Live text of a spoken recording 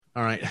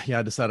All right. Yeah,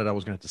 I decided I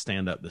was going to have to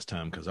stand up this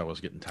time because I was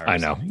getting tired. I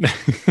know.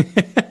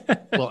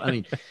 Well, I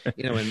mean,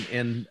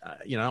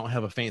 I don't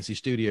have a fancy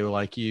studio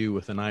like you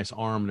with a nice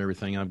arm and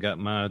everything. I've got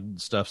my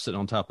stuff sitting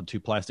on top of 2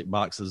 plastic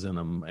boxes in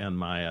them and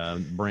my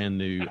brand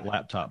new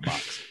laptop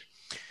box.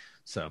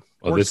 So,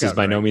 well, this is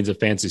by no means a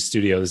fancy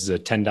studio. This is a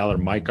 $10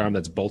 mic arm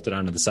that's bolted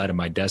onto the side of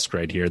my desk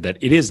right here. That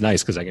it is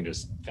nice because I can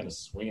just kind of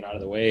swing it out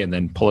of the way and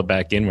then pull it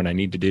back in when I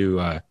need to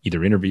do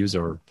either interviews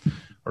or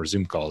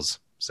Zoom calls.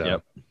 So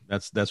yep,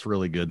 that's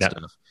really good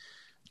stuff.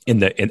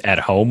 At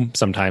home,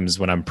 sometimes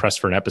when I'm pressed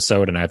for an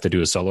episode and I have to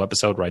do a solo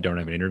episode where I don't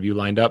have an interview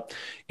lined up,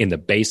 in the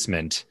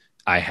basement,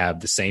 I have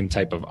the same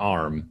type of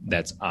arm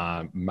that's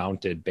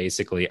mounted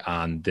basically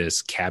on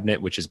this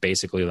cabinet, which is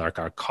basically like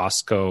our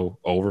Costco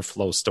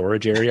overflow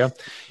storage area.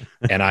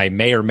 And I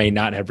may or may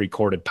not have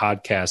recorded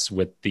podcasts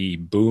with the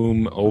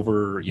boom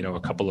over, a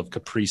couple of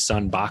Capri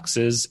Sun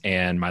boxes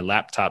and my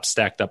laptop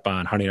stacked up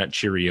on Honey Nut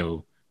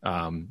Cheerio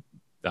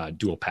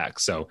dual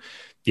packs. So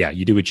yeah,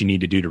 you do what you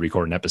need to do to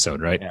record an episode,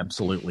 right?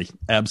 Absolutely.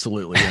 I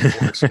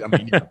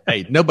mean,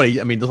 hey, nobody,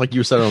 just like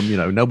you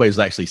said, nobody's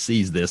actually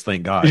sees this,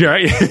 thank God.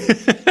 Right.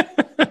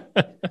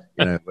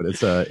 But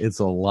it's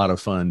a lot of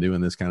fun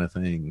doing this kind of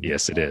thing.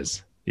 Yes, it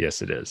is.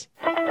 Yes, it is.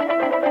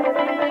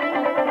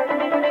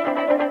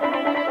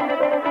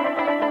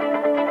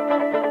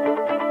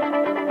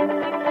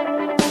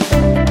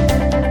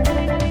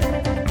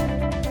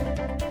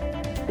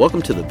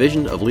 Welcome to the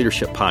Vision of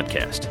Leadership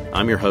podcast.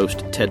 I'm your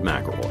host, Ted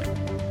McElroy.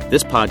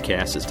 This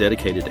podcast is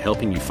dedicated to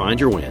helping you find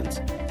your wins,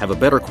 have a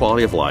better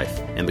quality of life,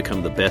 and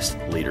become the best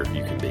leader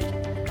you can be.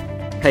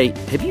 Hey,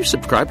 have you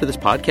subscribed to this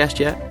podcast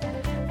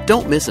yet?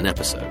 Don't miss an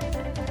episode.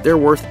 They're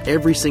worth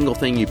every single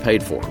thing you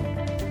paid for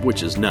them,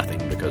 which is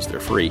nothing because they're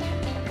free.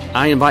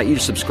 I invite you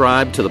to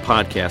subscribe to the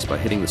podcast by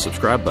hitting the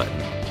subscribe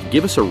button.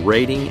 Give us a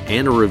rating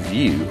and a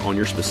review on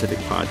your specific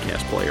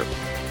podcast player.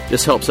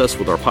 This helps us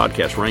with our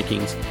podcast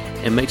rankings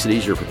and makes it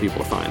easier for people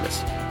to find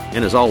us.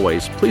 And as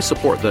always, please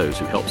support those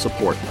who help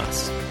support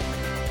us.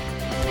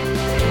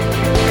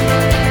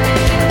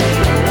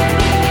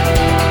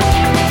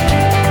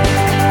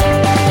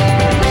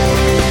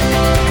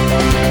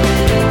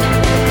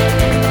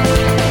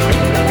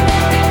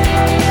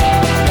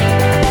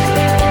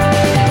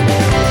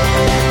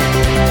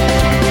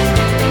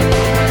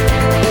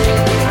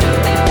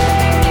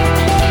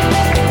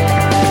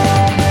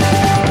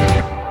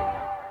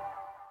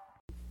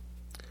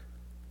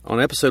 On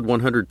episode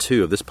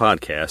 102 of this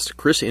podcast,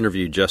 Chris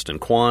interviewed Justin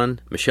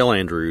Kwan, Michelle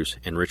Andrews,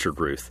 and Richard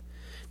Ruth.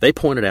 They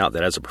pointed out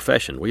that as a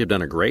profession, we have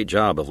done a great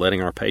job of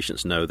letting our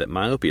patients know that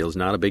myopia is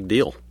not a big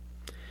deal.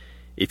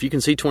 If you can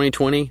see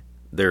 20/20,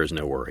 there is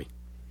no worry.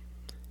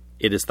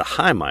 It is the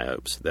high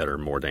myopes that are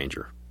in more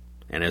danger.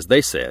 And as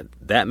they said,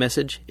 that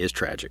message is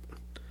tragic.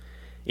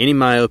 Any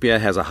myopia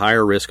has a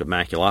higher risk of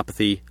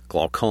maculopathy,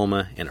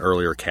 glaucoma, and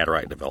earlier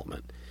cataract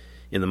development.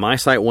 In the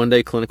MiSight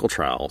one-day clinical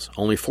trials,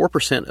 only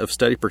 4% of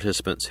study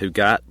participants who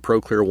got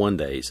ProClear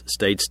one-days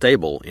stayed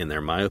stable in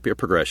their myopia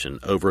progression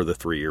over the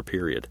 3-year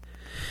period.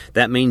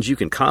 That means you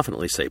can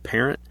confidently say,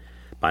 parent,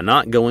 by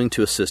not going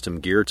to a system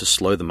geared to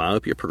slow the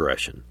myopia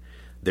progression,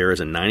 there is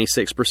a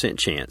 96%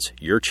 chance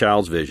your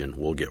child's vision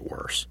will get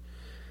worse.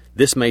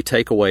 This may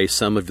take away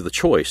some of the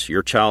choice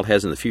your child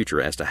has in the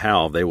future as to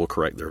how they will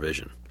correct their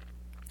vision.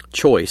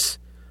 Choice,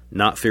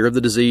 not fear of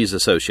the disease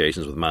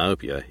associations with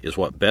myopia, is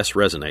what best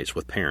resonates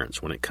with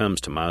parents when it comes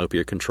to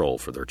myopia control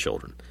for their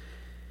children.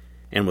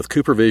 And with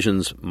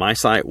CooperVision's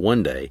MiSight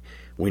One Day,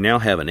 we now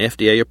have an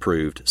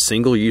FDA-approved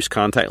single-use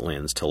contact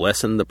lens to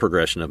lessen the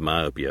progression of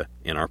myopia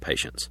in our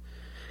patients.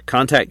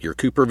 Contact your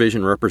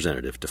CooperVision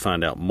representative to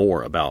find out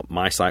more about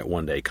MiSight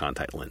One Day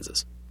contact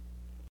lenses.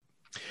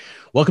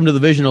 Welcome to the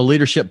Vision of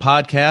Leadership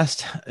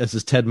podcast. This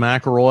is Ted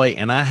McElroy,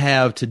 and I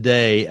have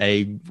today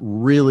a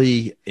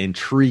really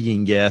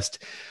intriguing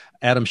guest,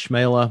 Adam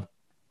Cmejla.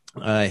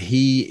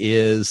 He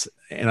is,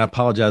 and I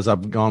apologize,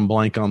 I've gone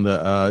blank on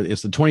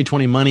it's the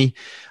 2020 Money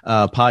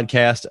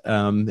podcast,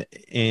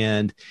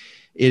 and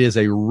it is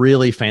a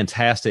really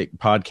fantastic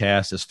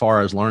podcast as far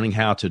as learning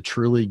how to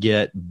truly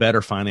get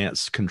better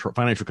financial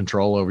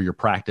control over your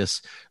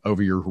practice,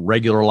 over your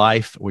regular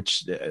life,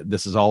 which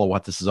this is all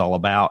what this is all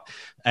about.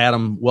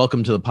 Adam,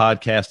 welcome to the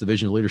podcast, The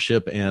Vision of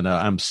Leadership, and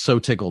I'm so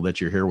tickled that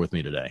you're here with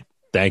me today.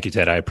 Thank you,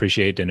 Ted. I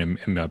appreciate it, and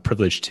I'm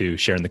privileged to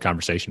share in the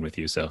conversation with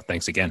you. So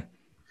thanks again.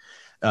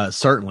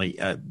 Certainly.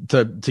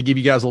 To give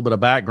you guys a little bit of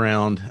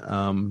background,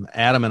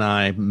 Adam and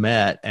I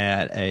met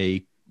at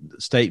a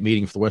state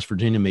meeting for the West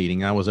Virginia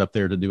meeting. I was up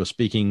there to do a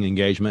speaking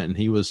engagement, and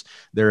he was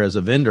there as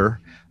a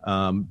vendor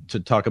to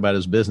talk about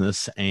his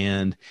business.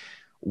 And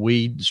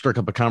we struck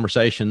up a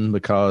conversation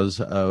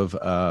because of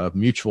a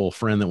mutual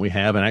friend that we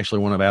have, and actually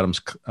one of Adam's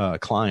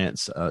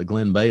clients,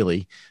 Glenn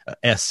Bailey,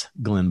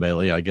 Glenn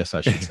Bailey, I guess I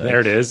should say. There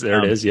it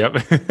is. Yep.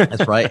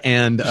 That's right.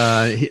 And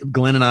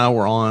Glenn and I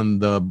were on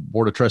the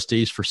board of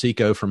trustees for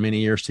SECO for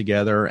many years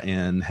together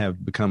and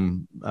have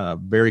become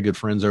very good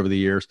friends over the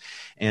years.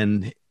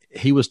 And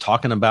he was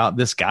talking about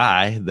this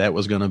guy that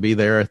was going to be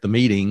there at the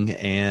meeting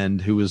and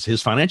who was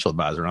his financial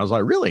advisor. And I was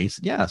like, really? He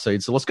said, yeah. So he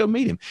said, let's go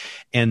meet him.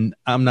 And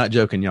I'm not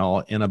joking,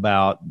 y'all. In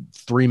about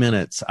 3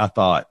 minutes, I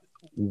thought,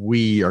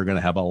 we are going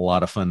to have a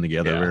lot of fun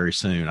together very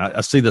soon. I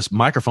see this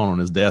microphone on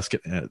his desk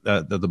at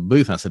the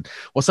booth. And I said,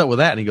 what's up with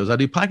that? And he goes, I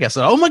do podcasts. I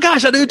said, oh my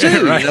gosh, I do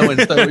too. Right. You know,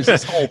 and so it was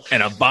this whole,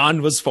 and a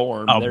bond was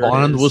formed.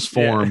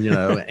 You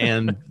know,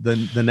 and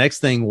the next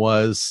thing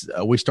was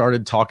we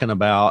started talking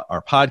about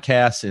our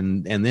podcasts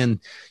and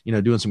then, you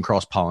know, doing some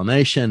cross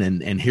pollination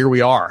and here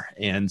we are.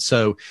 And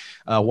so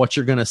what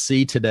you're going to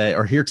see today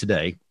or hear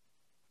today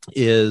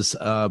is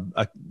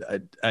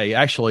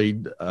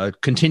actually a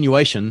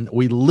continuation.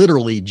 We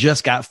literally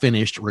just got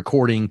finished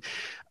recording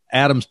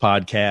Adam's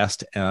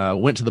podcast,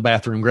 went to the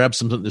bathroom, grabbed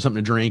something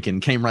to drink,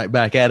 and came right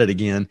back at it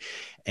again.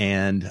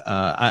 And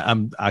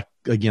I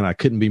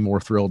couldn't be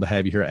more thrilled to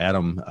have you here,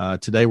 Adam.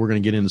 Today we're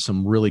going to get into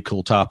some really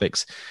cool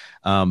topics.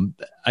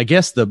 I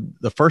guess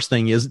the first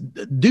thing is,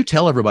 do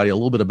tell everybody a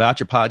little bit about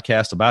your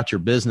podcast, about your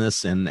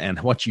business, and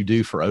what you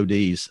do for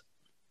ODs.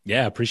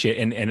 Yeah, appreciate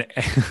it. And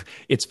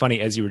it's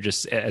funny,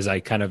 as I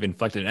kind of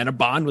inflected and a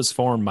bond was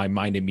formed, my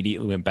mind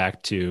immediately went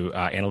back to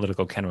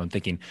analytical chemistry. I'm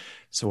thinking,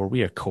 so are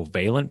we a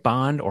covalent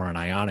bond or an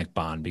ionic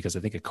bond? Because I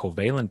think a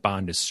covalent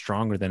bond is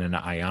stronger than an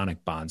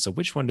ionic bond. So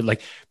which one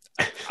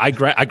I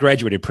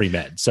graduated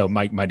pre-med. So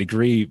my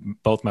degree,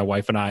 both my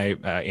wife and I,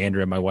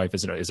 Andrea, my wife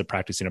is a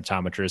practicing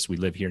optometrist. We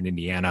live here in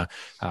Indiana.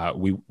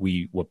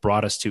 What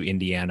brought us to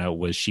Indiana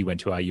was she went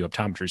to IU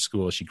optometry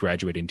school. She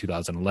graduated in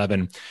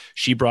 2011.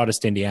 She brought us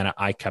to Indiana.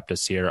 I kept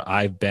us here.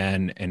 I've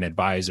been an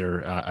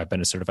advisor. I've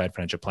been a certified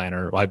financial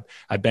planner.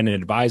 I've been an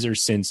advisor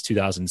since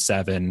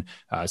 2007,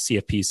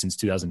 CFP since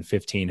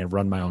 2015, and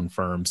run my own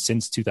firm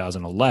since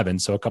 2011.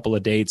 So a couple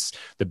of dates,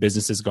 the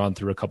business has gone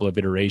through a couple of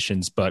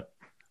iterations, but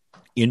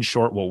in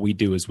short, what we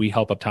do is we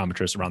help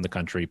optometrists around the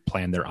country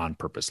plan their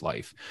on-purpose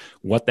life.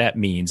 What that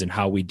means and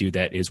how we do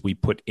that is we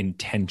put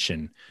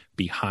intention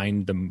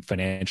behind the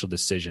financial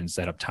decisions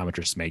that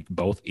optometrists make,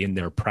 both in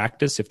their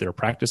practice, if they're a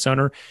practice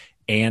owner,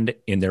 and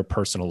in their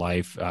personal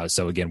life.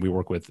 So again, we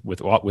work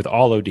with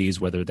all ODs,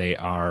 whether they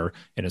are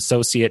an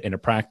associate in a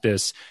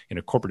practice, in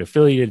a corporate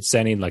affiliated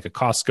setting like a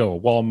Costco, a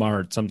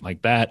Walmart, something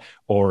like that,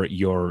 or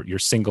your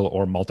single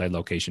or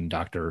multi-location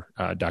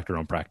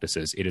doctor-owned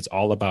practices. It is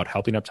all about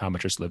helping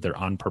optometrists live their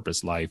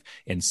on-purpose life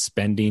and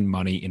spending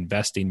money,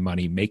 investing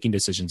money, making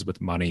decisions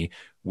with money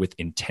with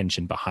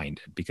intention behind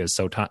it. Because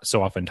so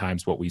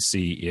oftentimes what we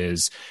see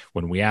is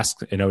when we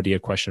ask an OD a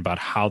question about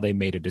how they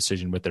made a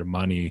decision with their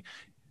money,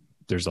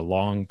 there's a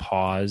long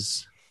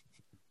pause,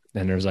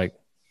 and there's like,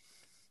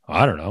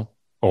 I don't know,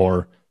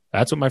 or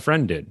that's what my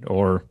friend did,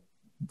 or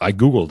I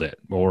Googled it,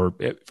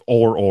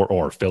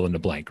 or fill in the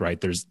blank,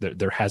 right?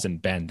 There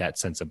hasn't been that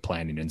sense of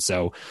planning. And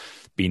so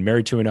being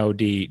married to an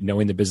OD,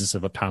 knowing the business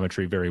of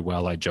optometry very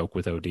well, I joke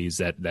with ODs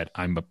that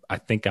I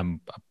think I'm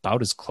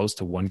about as close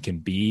to one can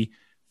be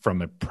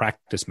from a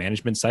practice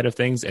management side of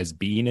things as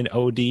being an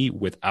OD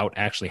without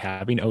actually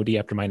having OD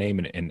after my name.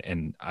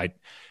 And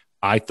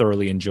I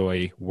thoroughly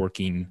enjoy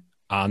working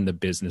on the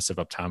business of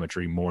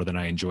optometry more than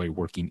I enjoy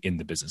working in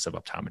the business of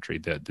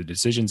optometry. The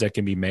decisions that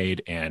can be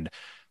made and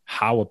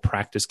how a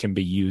practice can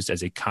be used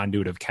as a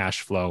conduit of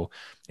cash flow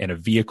and a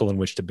vehicle in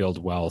which to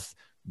build wealth,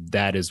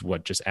 that is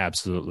what just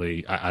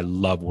absolutely, I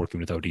love working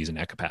with ODs in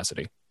that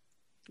capacity.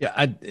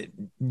 Yeah,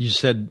 you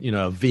said,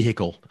 a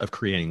vehicle of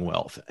creating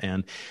wealth.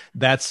 And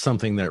that's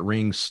something that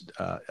rings,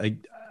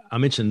 I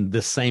mentioned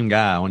this same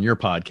guy on your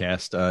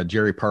podcast,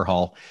 Jerry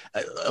Perhall.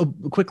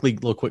 Quick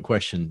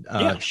question.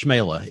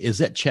 Cmejla, is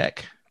that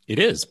Czech? It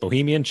is.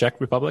 Bohemian, Czech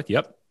Republic.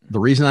 Yep. The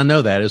reason I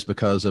know that is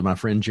because of my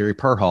friend Jerry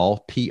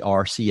Perhall,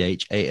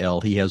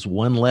 Prchal. He has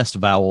one less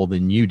vowel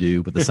than you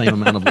do, but the same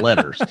amount of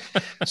letters.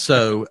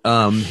 So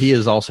he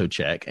is also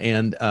Czech.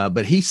 And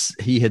but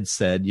he had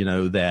said,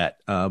 that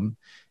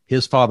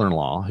his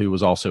father-in-law, who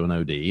was also an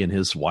OD, and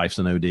his wife's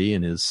an OD,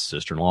 and his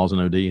sister-in-law's an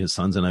OD, his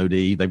son's an OD.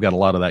 They've got a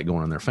lot of that going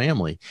on in their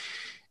family.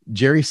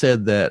 Jerry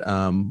said that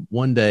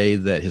one day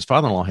that his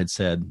father-in-law had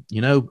said,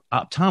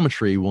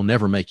 optometry will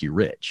never make you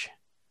rich,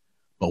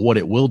 but what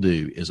it will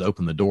do is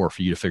open the door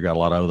for you to figure out a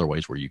lot of other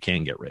ways where you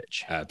can get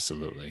rich.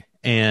 Absolutely.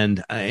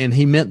 And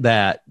he meant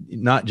that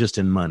not just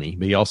in money,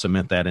 but he also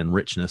meant that in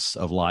richness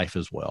of life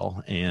as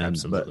well. And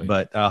Absolutely.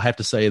 But I'll have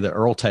to say that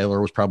Earl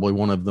Taylor was probably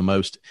one of the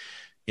most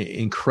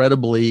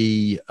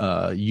incredibly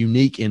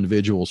unique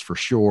individuals for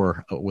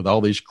sure, with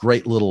all these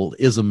great little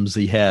isms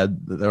he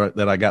had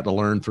that I got to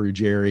learn through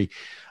Jerry.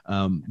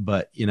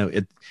 But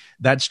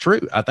that's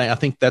true. I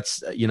think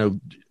that's,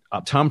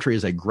 optometry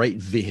is a great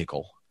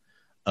vehicle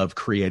of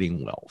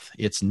creating wealth.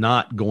 It's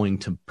not going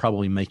to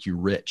probably make you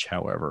rich,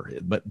 however,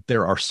 but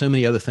there are so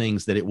many other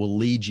things that it will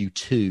lead you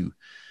to.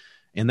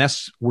 And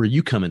that's where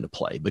you come into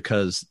play,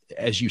 because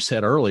as you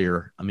said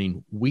earlier,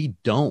 we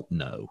don't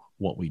know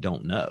what we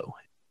don't know.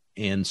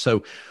 And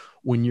so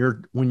when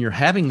you're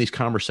having these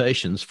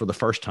conversations for the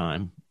first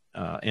time,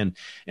 and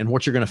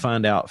what you're going to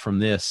find out from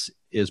this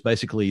is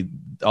basically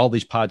all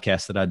these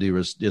podcasts that I do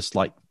is just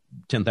like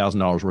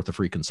 $10,000 worth of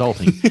free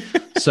consulting.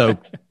 So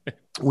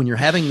when you're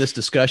having this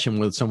discussion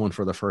with someone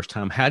for the first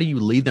time, how do you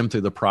lead them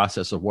through the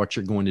process of what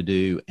you're going to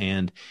do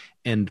and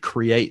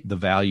create the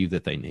value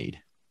that they need?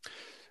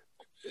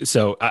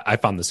 So I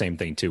found the same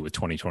thing too with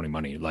 2020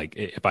 money. Like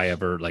if I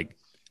ever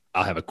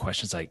I'll have a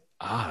question. It's like,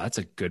 that's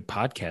a good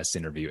podcast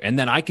interview. And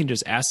then I can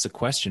just ask the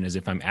question as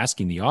if I'm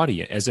asking the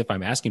audience, as if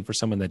I'm asking for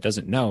someone that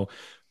doesn't know.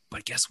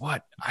 But guess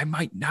what? I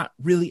might not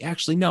really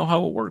actually know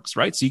how it works,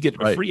 right? So you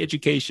get a free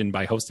education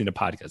by hosting a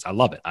podcast. I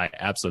love it. I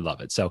absolutely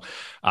love it. So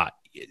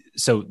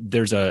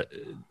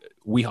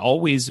we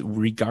always,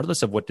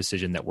 regardless of what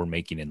decision that we're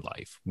making in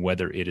life,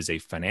 whether it is a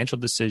financial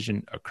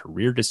decision, a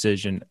career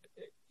decision,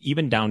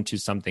 even down to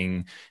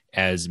something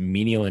as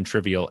menial and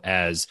trivial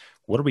as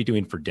what are we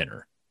doing for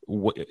dinner?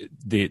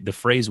 The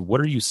phrase,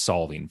 what are you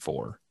solving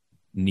for,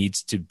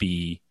 needs to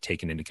be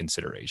taken into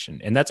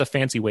consideration. And that's a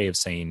fancy way of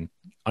saying,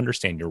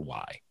 understand your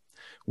why.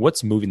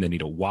 What's moving the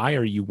needle? Why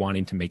are you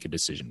wanting to make a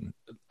decision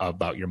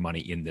about your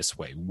money in this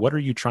way? What are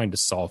you trying to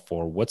solve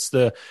for? What's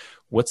the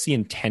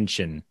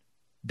intention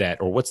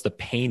or what's the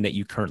pain that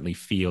you currently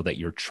feel that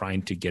you're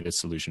trying to get a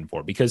solution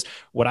for? Because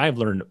what I've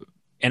learned,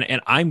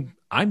 and I'm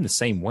the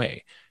same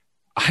way.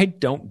 I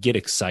don't get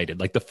excited.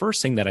 Like the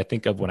first thing that I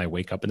think of when I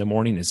wake up in the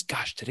morning is,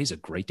 gosh, today's a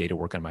great day to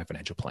work on my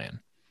financial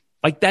plan.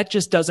 Like that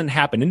just doesn't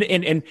happen.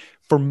 And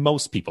for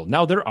most people,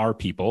 now there are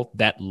people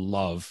that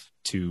love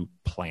to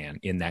plan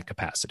in that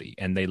capacity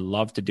and they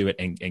love to do it.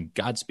 And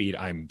Godspeed,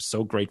 I'm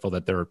so grateful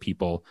that there are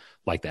people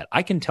like that.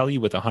 I can tell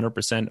you with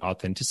 100%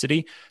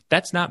 authenticity,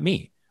 that's not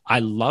me. I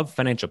love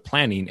financial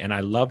planning and I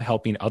love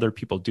helping other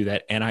people do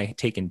that. And I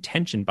take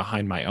intention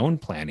behind my own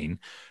planning,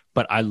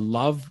 but I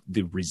love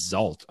the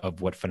result of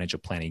what financial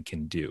planning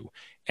can do.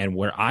 And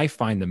where I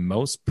find the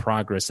most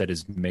progress that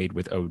is made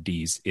with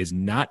ODs is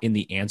not in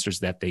the answers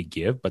that they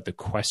give, but the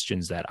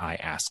questions that I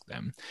ask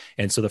them.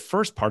 And so the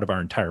first part of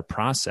our entire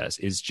process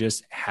is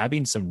just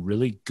having some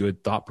really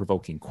good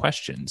thought-provoking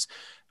questions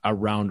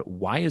around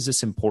why is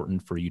this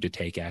important for you to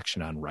take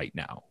action on right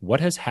now? What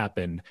has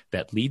happened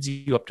that leads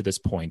you up to this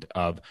point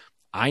of,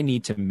 I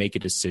need to make a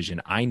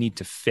decision, I need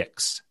to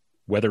fix,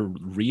 whether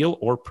real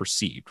or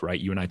perceived, right?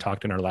 You and I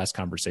talked in our last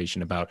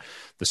conversation about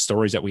the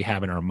stories that we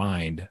have in our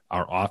mind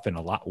are often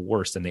a lot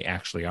worse than they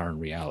actually are in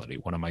reality.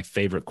 One of my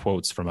favorite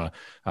quotes from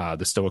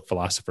the Stoic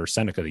philosopher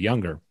Seneca the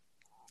Younger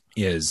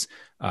is,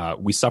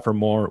 we suffer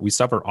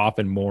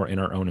often more in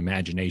our own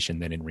imagination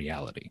than in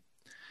reality.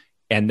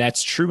 And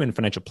that's true in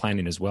financial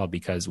planning as well,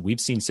 because we've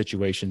seen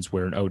situations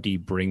where an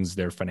OD brings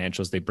their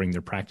financials, they bring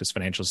their practice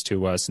financials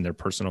to us and their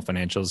personal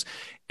financials,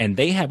 and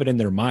they have it in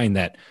their mind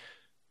that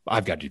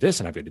I've got to do this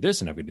and I've got to do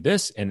this and I've got to do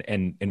this.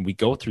 And we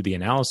go through the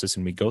analysis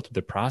and we go through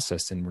the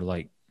process and we're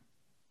like,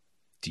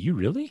 do you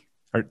really?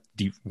 Or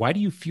why do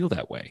you feel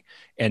that way?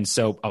 And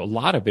so a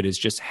lot of it is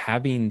just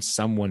having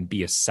someone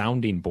be a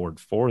sounding board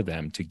for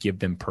them to give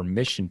them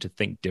permission to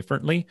think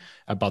differently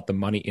about the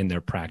money in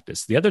their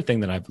practice. The other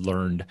thing that I've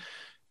learned,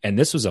 and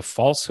this was a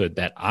falsehood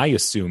that I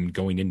assumed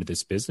going into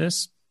this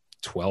business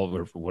 12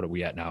 or what are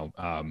we at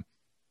now?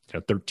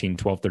 13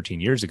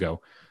 years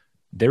ago.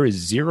 There is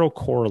zero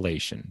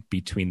correlation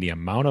between the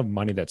amount of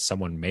money that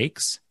someone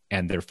makes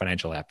and their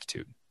financial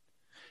aptitude.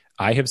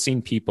 I have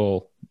seen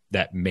people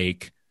that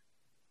make,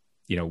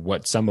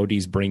 what some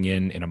ODs bring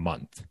in a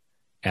month.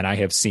 And I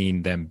have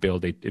seen them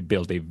build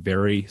a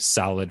very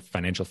solid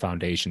financial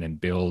foundation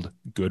and build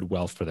good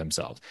wealth for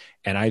themselves.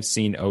 And I've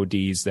seen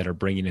ODs that are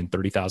bringing in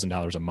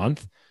 $30,000 a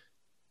month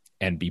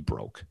and be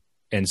broke.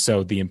 And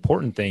so the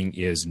important thing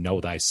is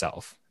know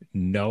thyself.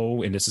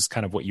 Know, and this is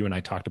kind of what you and I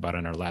talked about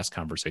in our last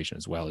conversation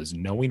as well, is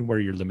knowing where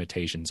your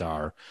limitations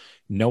are,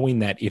 knowing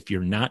that if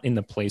you're not in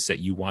the place that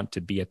you want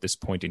to be at this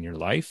point in your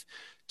life,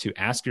 to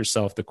ask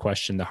yourself the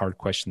hard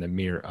question, the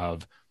mirror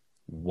of,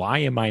 why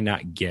am I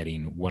not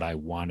getting what I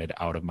wanted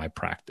out of my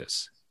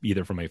practice?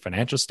 Either from a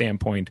financial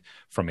standpoint,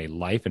 from a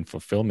life and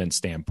fulfillment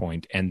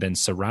standpoint, and then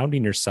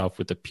surrounding yourself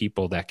with the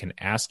people that can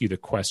ask you the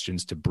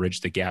questions to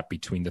bridge the gap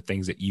between the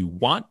things that you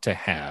want to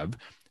have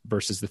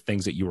versus the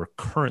things that you are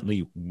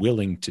currently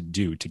willing to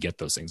do to get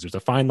those things. There's a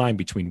fine line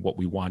between what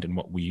we want and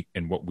what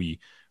we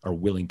are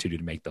willing to do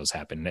to make those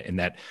happen. And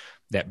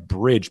that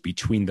bridge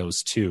between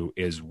those two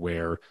is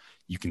where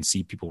you can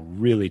see people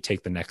really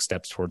take the next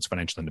steps towards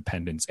financial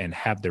independence and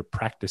have their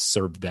practice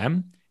serve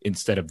them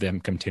instead of them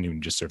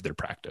continuing to just serve their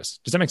practice.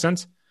 Does that make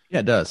sense? Yeah,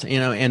 it does.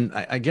 And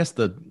I guess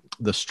the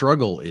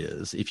struggle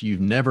is, if you've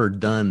never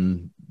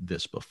done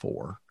this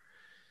before,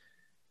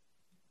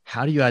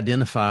 how do you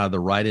identify the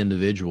right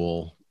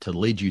individual to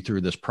lead you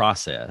through this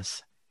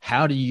process?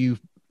 How do you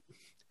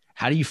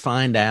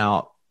find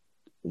out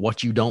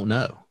what you don't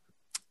know?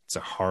 It's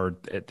a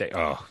hard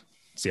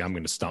see, I'm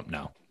going to stump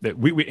now.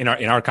 We in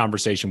our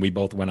conversation, we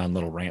both went on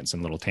little rants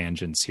and little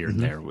tangents here and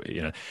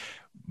there.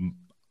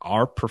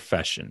 Our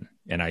profession,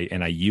 and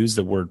I use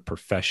the word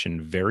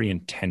profession very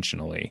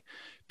intentionally,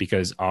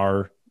 because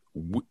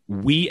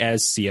we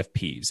as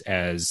CFPs,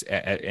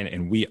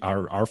 and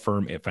our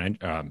firm,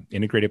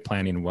 Integrated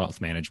Planning and Wealth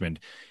Management,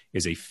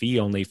 is a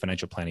fee-only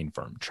financial planning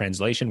firm.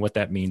 Translation, what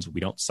that means,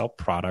 we don't sell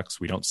products,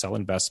 we don't sell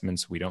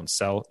investments, we don't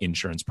sell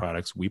insurance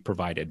products, we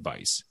provide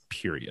advice,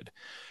 period.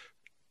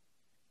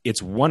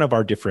 It's one of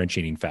our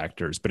differentiating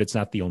factors, but it's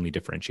not the only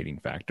differentiating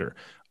factor.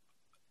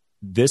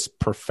 This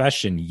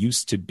profession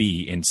used to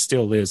be and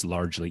still is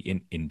largely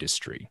in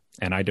industry.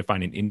 And I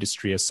define an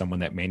industry as someone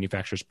that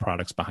manufactures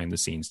products behind the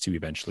scenes to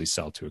eventually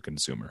sell to a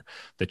consumer.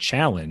 The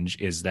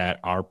challenge is that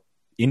our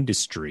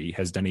industry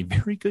has done a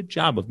very good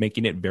job of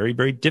making it very,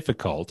 very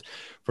difficult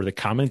for the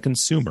common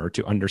consumer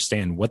to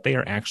understand what they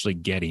are actually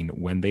getting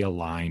when they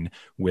align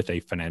with a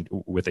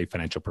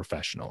financial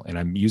professional. And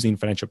I'm using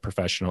financial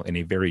professional in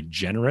a very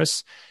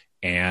generous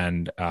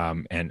and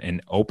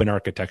open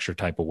architecture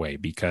type of way,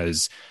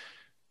 because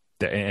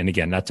and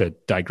again, not to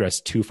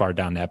digress too far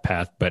down that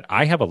path, but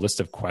I have a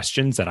list of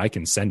questions that I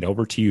can send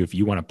over to you if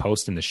you want to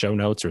post in the show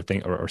notes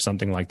or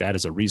something like that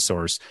as a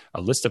resource, a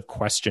list of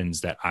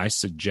questions that I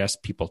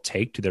suggest people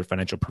take to their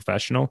financial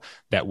professional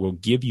that will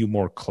give you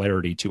more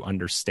clarity to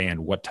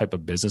understand what type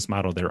of business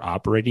model they're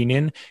operating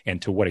in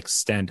and to what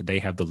extent they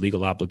have the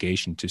legal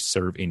obligation to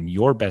serve in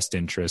your best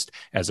interest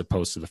as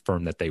opposed to the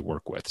firm that they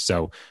work with.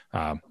 So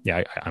I'm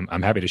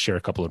happy to share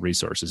a couple of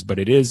resources, but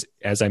it is,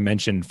 as I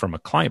mentioned, from a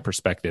client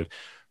perspective,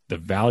 the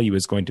value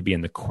is going to be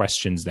in the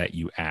questions that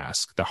you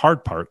ask. The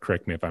hard part,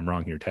 correct me if I'm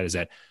wrong here, Ted, is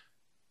that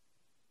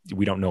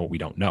we don't know what we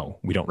don't know.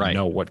 We don't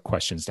know what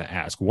questions to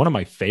ask. One of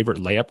my favorite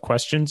layup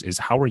questions is,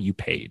 how are you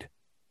paid?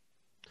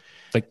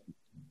 Like,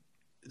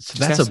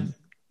 so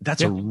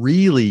that's a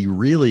really,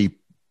 really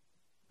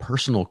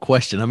personal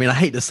question. I mean, I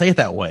hate to say it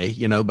that way,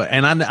 but,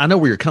 and I know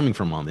where you're coming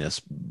from on this,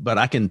 but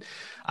I can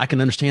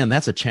understand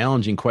that's a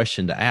challenging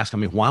question to ask. I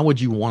mean, why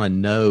would you want to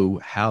know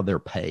how they're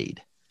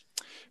paid?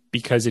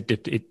 Because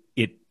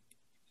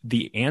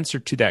the answer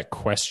to that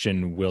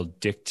question will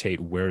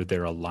dictate where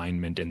their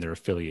alignment and their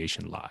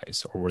affiliation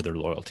lies, or where their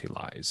loyalty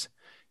lies.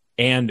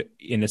 And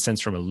in a sense,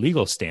 from a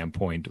legal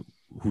standpoint,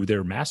 who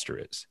their master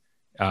is.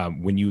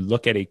 When you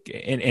look at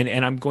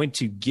and I'm going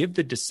to give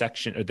the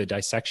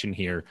dissection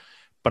here,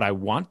 but I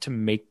want to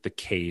make the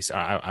case,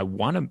 I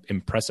want to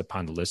impress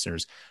upon the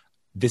listeners,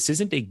 this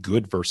isn't a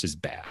good versus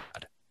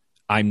bad.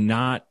 I'm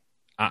not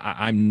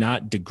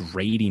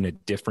degrading a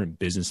different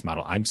business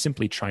model. I'm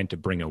simply trying to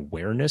bring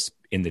awareness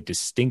in the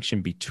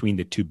distinction between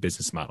the two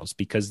business models,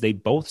 because they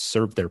both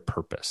serve their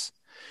purpose.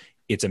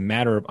 It's a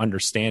matter of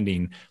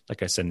understanding,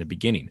 like I said in the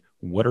beginning,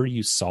 what are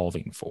you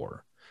solving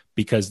for?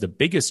 Because the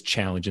biggest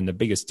challenge and the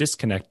biggest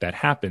disconnect that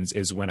happens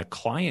is when a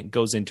client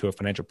goes into a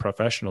financial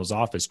professional's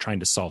office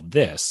trying to solve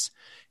this,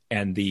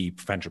 and the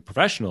financial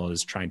professional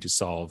is trying to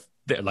solve,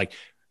 the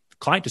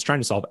client is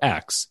trying to solve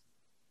X,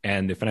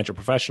 and the financial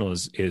professional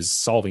is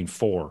solving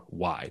for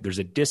Y. There's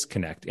a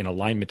disconnect in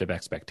alignment of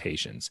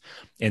expectations.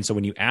 And so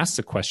when you ask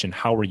the question,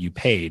 how are you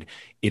paid?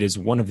 It is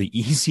one of the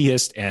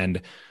easiest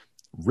and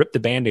rip the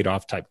Band-Aid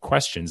off type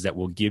questions that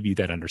will give you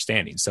that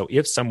understanding. So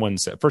if someone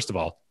says, first of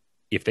all,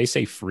 if they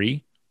say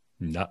free,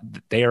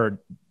 they are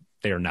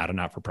not a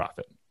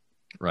not-for-profit.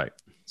 Right.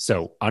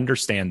 So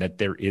understand that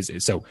there is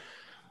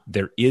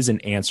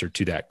an answer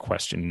to that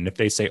question. And if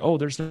they say, oh,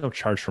 there's no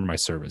charge for my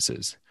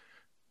services,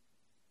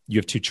 you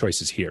have two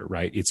choices here,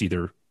 right? It's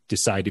either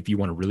decide if you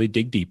want to really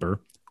dig deeper,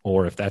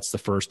 or if that's the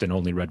first and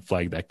only red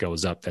flag that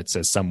goes up that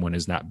says someone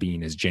is not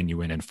being as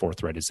genuine and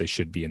forthright as they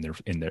should be in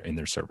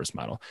their service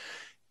model.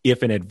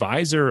 If an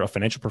advisor, a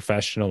financial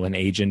professional, an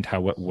agent,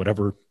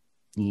 whatever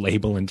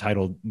label and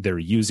title they're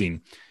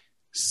using,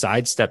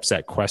 sidesteps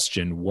that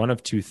question, one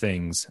of two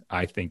things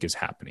I think is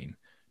happening.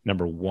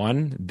 Number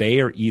one,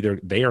 they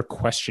are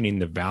questioning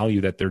the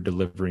value that they're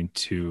delivering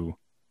to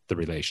the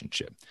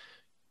relationship.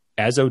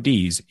 As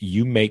ODs,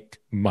 you make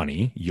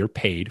money, you're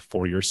paid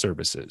for your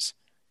services.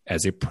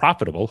 As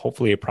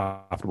hopefully a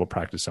profitable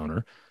practice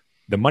owner,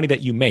 the money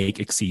that you make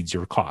exceeds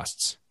your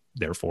costs.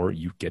 Therefore,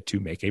 you get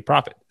to make a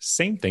profit.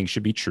 Same thing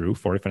should be true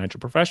for a financial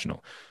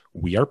professional.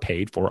 We are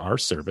paid for our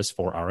service,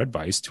 for our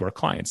advice to our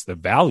clients. The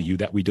value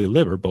that we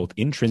deliver, both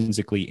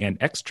intrinsically and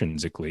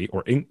extrinsically,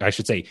 I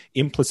should say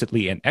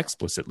implicitly and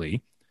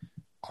explicitly,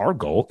 our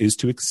goal is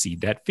to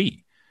exceed that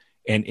fee.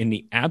 And in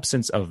the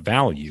absence of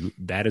value,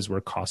 that is where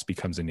cost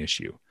becomes an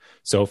issue.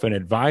 So if an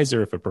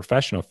advisor, if a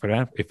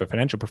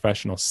financial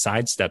professional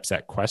sidesteps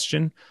that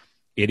question,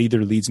 it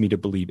either leads me to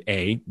believe,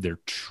 A, they're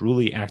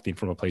truly acting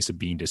from a place of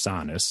being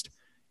dishonest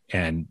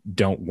and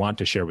don't want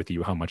to share with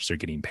you how much they're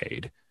getting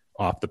paid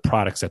off the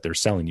products that they're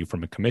selling you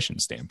from a commission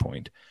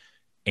standpoint,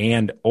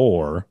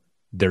 or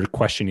they're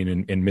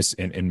questioning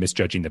and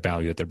misjudging the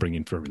value that they're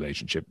bringing to a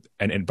relationship.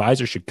 An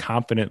advisor should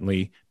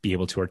confidently be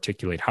able to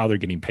articulate how they're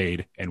getting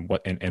paid and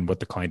what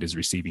the client is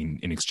receiving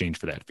in exchange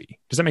for that fee.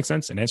 Does that make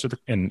sense? And answer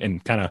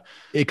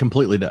It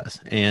completely does.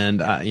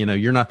 And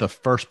you're not the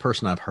first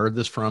person I've heard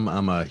this from.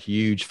 I'm a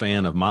huge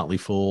fan of Motley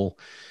Fool.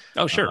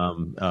 Oh, sure.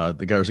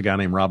 There's a guy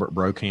named Robert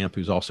Brokamp,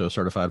 who's also a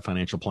certified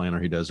financial planner,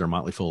 who does their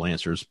Motley Fool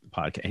Answers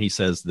podcast. And he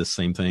says the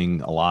same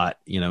thing a lot,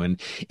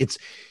 and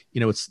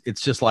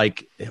it's just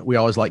like, we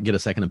always get a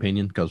second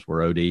opinion because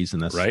we're ODs,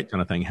 and that's right.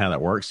 Kind of thing, how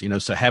that works,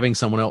 so having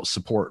someone else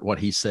support what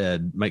he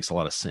said makes a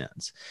lot of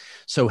sense.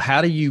 So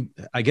how do you,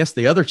 I guess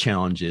the other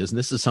challenge is, and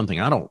this is something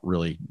I don't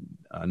really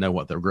know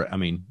what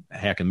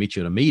hey, I can meet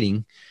you at a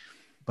meeting,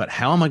 but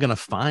how am I going to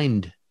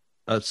find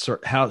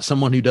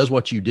someone who does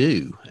what you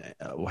do?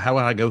 How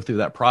would I go through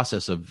that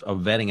process of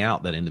vetting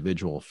out that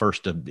individual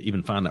first to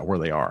even find out where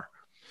they are?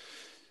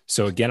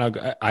 So again,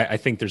 I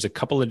think there's a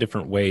couple of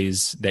different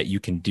ways that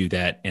you can do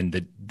that.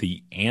 And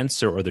the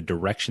answer or the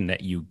direction that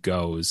you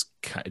go is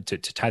to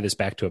tie this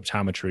back to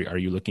optometry. Are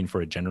you looking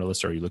for a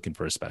generalist or are you looking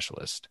for a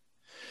specialist?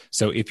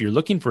 So if you're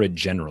looking for a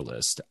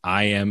generalist,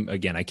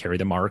 I carry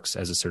the marks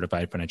as a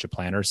certified financial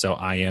planner. So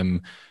I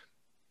am,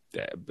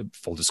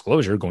 full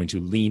disclosure, going to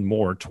lean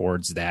more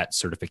towards that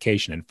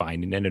certification and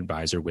finding an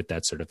advisor with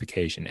that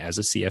certification. As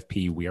a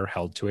CFP, we are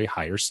held to a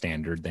higher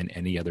standard than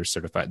any other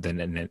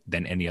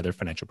than any other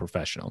financial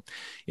professional.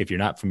 If you're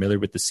not familiar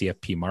with the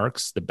CFP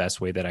marks, the best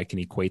way that I can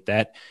equate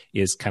that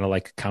is kind of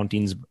like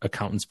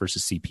accountants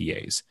versus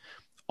CPAs.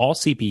 All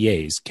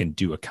CPAs can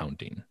do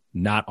accounting.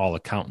 Not all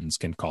accountants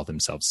can call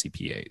themselves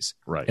CPAs.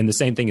 Right. And the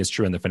same thing is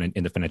true in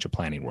the financial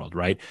planning world,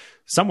 right?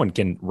 Someone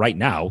can right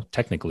now,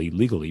 technically,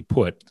 legally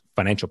put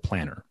financial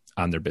planner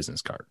on their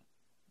business card.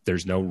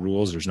 There's no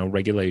rules, there's no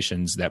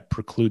regulations that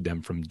preclude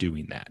them from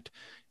doing that.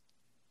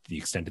 The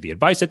extent of the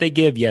advice that they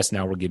give, yes,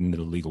 now we're getting into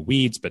the legal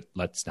weeds, but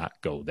let's not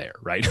go there,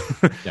 right?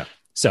 Yeah.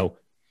 So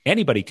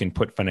anybody can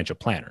put financial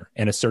planner,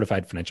 and a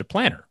certified financial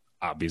planner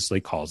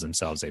obviously calls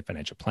themselves a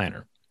financial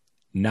planner.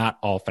 Not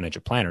all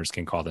financial planners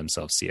can call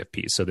themselves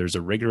CFPs. So there's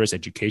a rigorous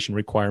education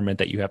requirement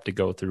that you have to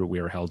go through. We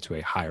are held to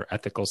a higher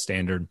ethical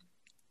standard.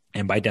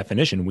 And by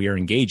definition, we are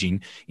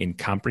engaging in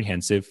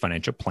comprehensive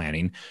financial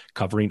planning,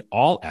 covering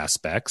all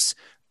aspects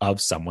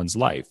of someone's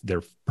life,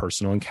 their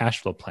personal and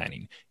cash flow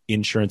planning,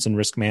 insurance and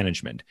risk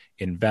management,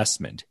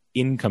 investment,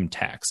 income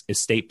tax,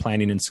 estate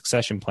planning and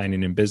succession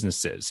planning in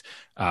businesses.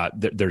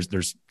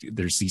 There's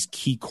these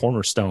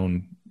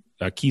keystone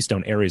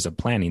areas of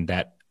planning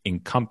that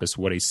encompass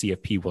what a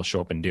CFP will show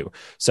up and do.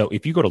 So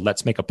if you go to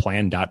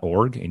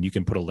letsmakeaplan.org, and you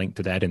can put a link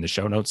to that in the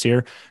show notes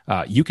here,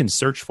 you can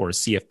search for a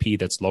CFP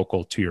that's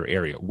local to your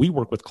area. We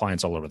work with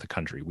clients all over the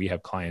country. We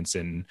have clients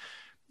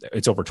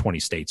it's over 20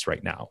 states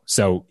right now.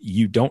 So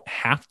you don't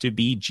have to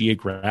be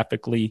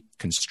geographically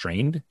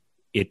constrained.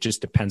 It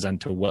just depends on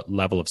to what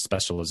level of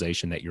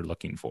specialization that you're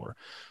looking for.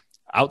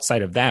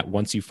 Outside of that,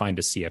 once you find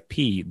a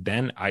CFP,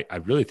 then I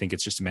really think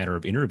it's just a matter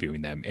of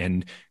interviewing them.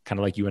 And kind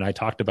of like you and I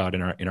talked about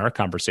in our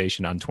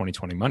conversation on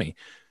 2020 Money,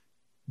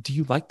 do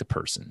you like the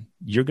person?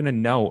 You're going to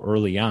know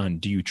early on,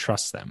 do you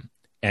trust them?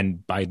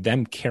 And by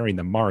them carrying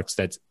the marks,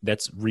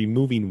 that's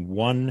removing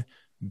one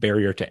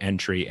barrier to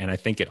entry. And I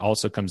think it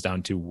also comes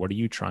down to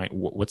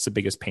what's the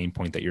biggest pain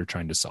point that you're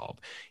trying to solve?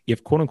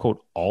 If quote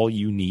unquote, all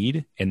you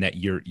need, and that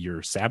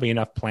you're savvy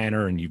enough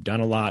planner and you've done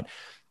a lot,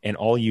 and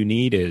all you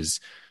need is,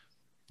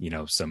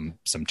 some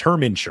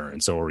term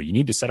insurance, or you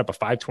need to set up a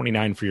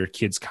 529 for your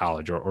kids'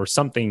 college, or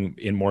something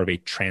in more of a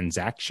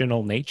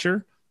transactional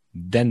nature,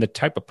 then the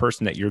type of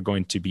person that you're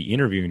going to be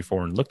interviewing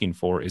for and looking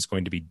for is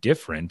going to be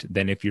different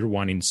than if you're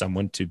wanting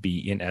someone to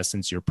be, in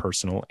essence, your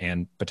personal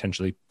and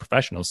potentially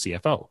professional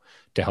CFO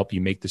to help you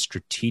make the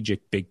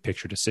strategic big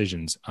picture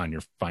decisions on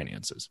your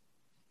finances.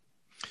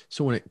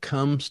 So when it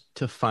comes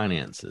to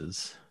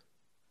finances,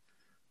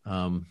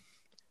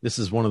 this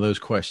is one of those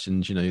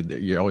questions,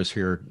 you always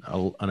hear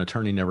an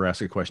attorney never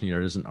asks a question he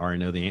doesn't already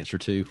know the answer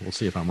to. We'll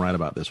see if I'm right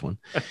about this one.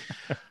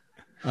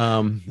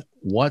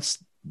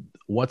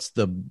 What's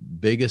the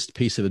biggest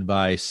piece of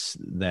advice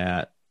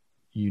that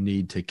you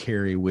need to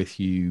carry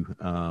with you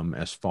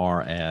as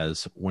far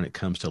as when it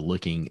comes to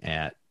looking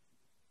at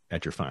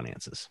your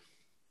finances?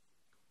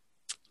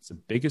 It's the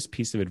biggest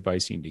piece of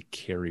advice you need to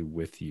carry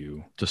with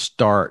you to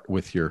start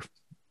with your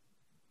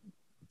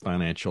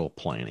financial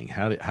planning.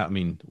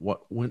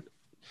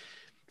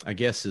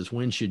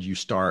 When should you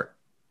start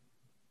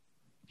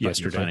your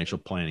financial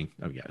planning?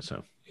 Oh yeah.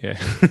 So yeah.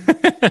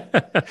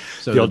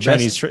 So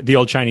the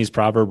old Chinese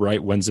proverb,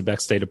 right? When's the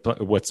best day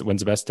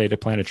to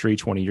plant a tree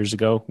 20 years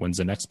ago? When's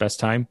the next best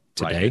time?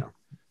 Today. Right.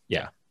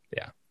 Yeah.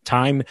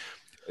 Time.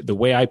 The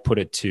way I put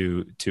it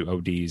to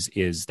ODs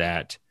is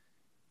that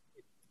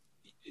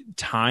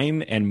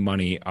time and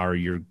money are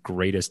your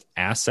greatest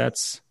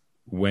assets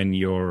when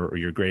your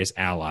greatest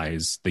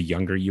allies, the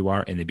younger you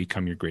are, and they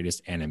become your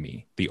greatest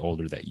enemy the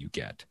older that you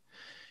get.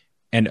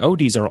 And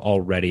ODs are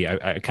already,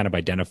 I kind of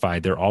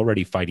identified, they're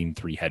already fighting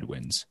three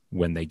headwinds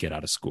when they get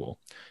out of school.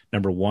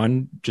 Number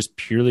one, just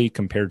purely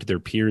compared to their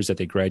peers that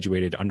they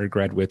graduated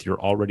undergrad with,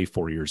 you're already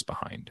 4 years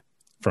behind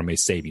from a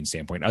saving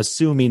standpoint,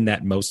 assuming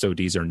that most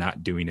ODs are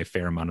not doing a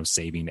fair amount of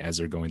saving as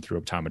they're going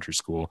through optometry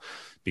school.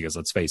 Because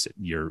let's face it,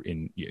 you're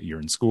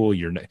in school,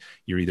 you're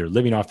either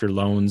living off your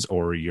loans,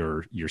 or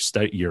your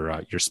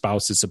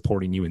spouse is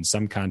supporting you in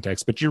some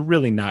context, but you're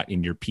really not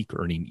in your peak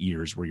earning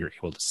years where you're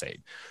able to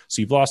save.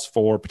 So you've lost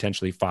 4,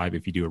 potentially 5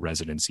 if you do a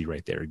residency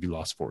right there. You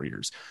lost 4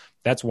 years.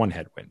 That's one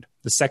headwind.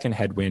 The second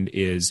headwind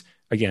is,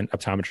 again,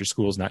 optometry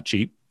school is not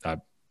cheap.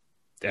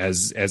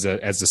 as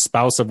a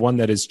spouse of one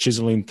that is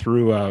chiseling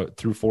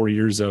through 4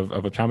 years of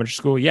optometry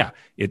school,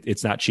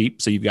 it's not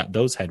cheap. So you've got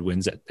those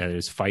headwinds that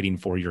is fighting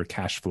for your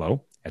cash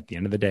flow. At the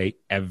end of the day,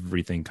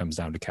 everything comes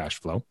down to cash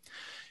flow.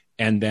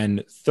 And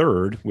then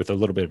third, with a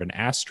little bit of an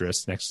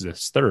asterisk next to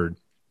this third,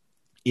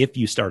 if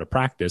you start a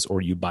practice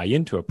or you buy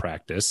into a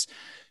practice,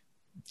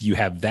 you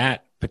have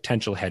that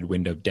potential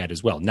headwind of debt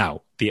as well.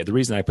 Now, the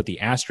reason I put the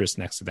asterisk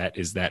next to that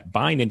is that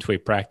buying into a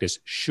practice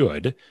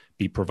should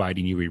be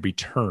providing you a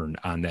return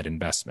on that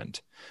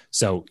investment.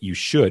 So you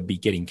should be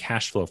getting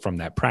cash flow from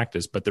that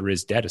practice, but there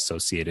is debt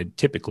associated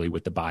typically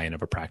with the buy-in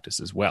of a practice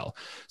as well.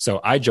 So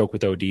I joke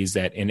with ODs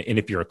that, and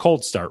if you're a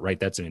cold start, right,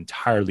 that's an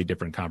entirely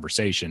different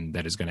conversation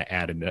that is going to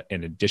add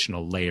an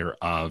additional layer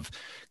of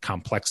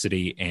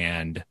complexity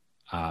and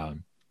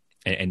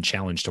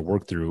challenge to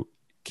work through.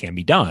 Can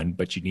be done,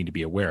 but you need to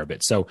be aware of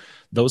it. So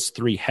those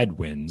three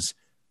headwinds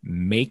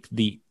make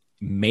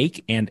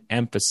and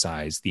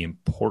emphasize the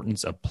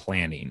importance of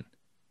planning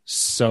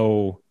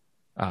so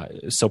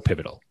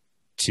pivotal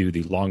to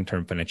the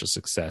long-term financial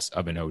success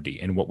of an OD.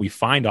 And what we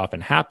find often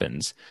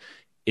happens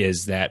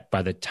is that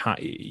by the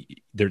time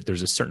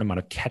there's a certain amount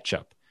of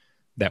catch-up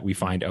that we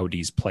find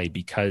ODs play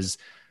because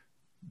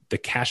the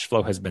cash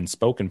flow has been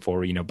spoken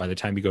for. By the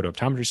time you go to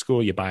optometry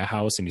school, you buy a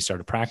house and you start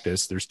a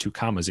practice, there's 2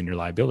 commas in your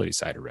liability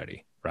side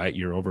already, right?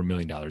 You're over $1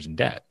 million in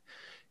debt.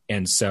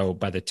 And so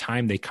by the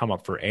time they come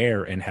up for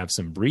air and have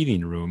some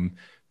breathing room,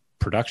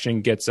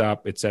 production gets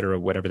up, et cetera,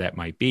 whatever that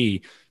might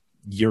be,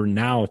 you're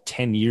now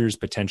 10 years,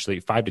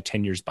 potentially 5 to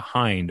 10 years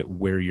behind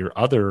where your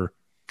other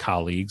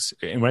colleagues,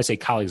 and when I say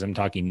colleagues, I'm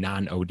talking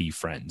non-OD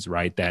friends,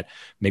 right? That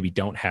maybe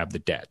don't have the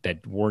debt,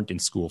 that weren't in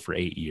school for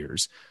 8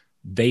 years.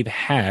 They've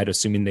had,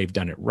 assuming they've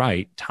done it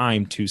right,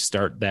 time to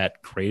start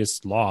that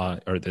greatest law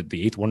or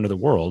the eighth wonder of the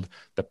world,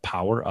 the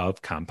power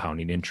of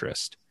compounding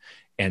interest.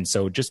 And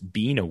so just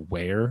being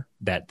aware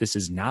that this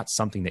is not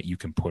something that you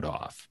can put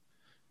off.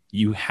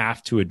 You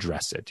have to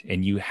address it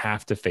and you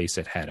have to face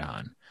it head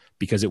on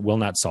because it will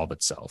not solve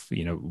itself.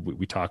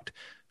 We talked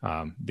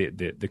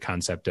the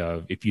concept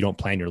of if you don't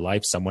plan your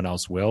life, someone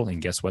else will.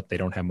 And guess what? They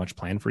don't have much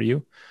plan for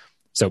you.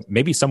 So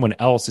maybe someone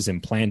else is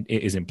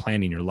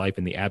planning your life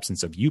in the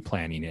absence of you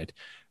planning it,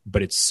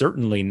 but it's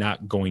certainly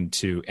not going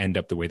to end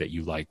up the way that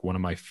you like. One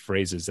of my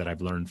phrases that I've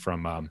learned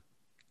from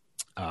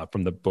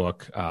the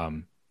book,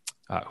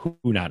 Who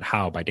Not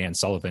How by Dan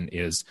Sullivan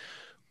is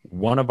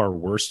one of our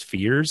worst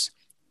fears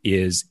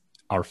is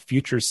our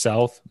future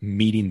self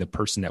meeting the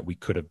person that we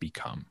could have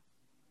become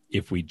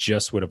if we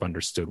just would have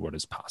understood what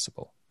is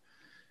possible.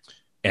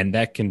 And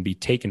that can be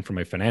taken from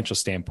a financial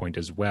standpoint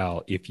as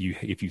well. If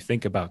you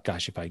think about,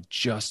 gosh, if I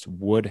just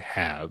would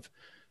have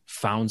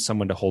found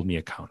someone to hold me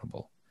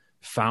accountable,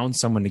 found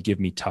someone to give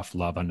me tough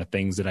love on the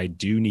things that I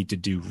do need to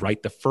do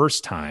right the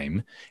first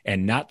time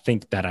and not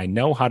think that I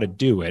know how to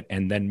do it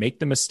and then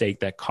make the mistake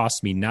that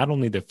costs me not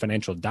only the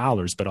financial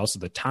dollars, but also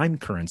the time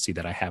currency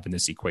that I have in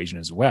this equation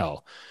as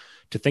well,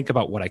 to think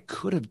about what I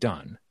could have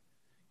done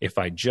if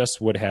I just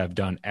would have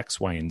done X,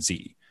 Y, and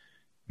Z.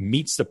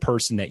 Meets the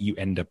person that you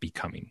end up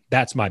becoming.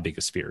 That's my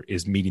biggest fear,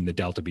 is meeting the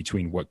delta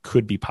between what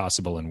could be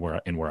possible and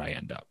where I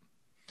end up.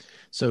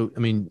 So,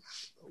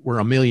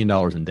 we're $1 million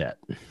in debt.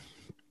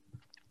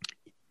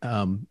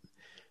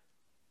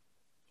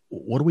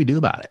 What do we do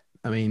about it?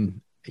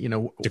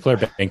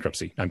 Declare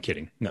bankruptcy. I'm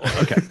kidding. No.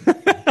 Okay.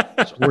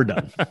 So we're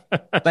done.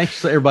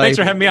 Thanks everybody. Thanks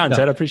for having me on,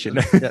 Ted. I appreciate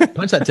it. Yeah,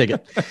 punch that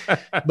ticket.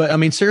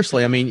 But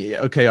seriously,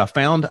 okay, I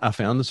found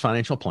this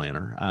financial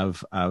planner.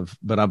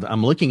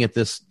 I'm looking at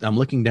this. I'm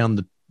looking down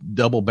the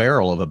double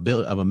barrel of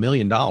 $1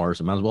 million.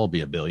 It might as well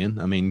be $1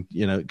 billion.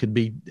 It could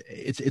be.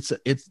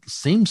 It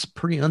seems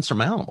pretty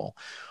unsurmountable.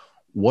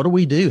 What do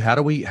we do? How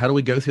do we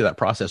go through that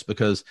process?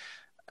 Because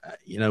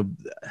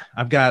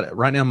I've got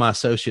right now, my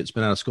associate's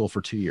been out of school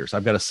for 2 years.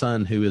 I've got a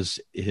son who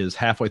is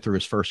halfway through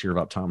his first year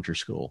of optometry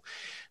school.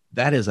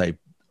 That is a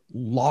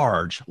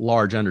large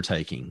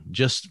undertaking,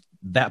 just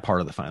that part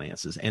of the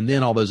finances. And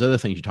then all those other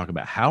things you talk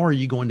about. How are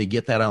you going to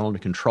get that under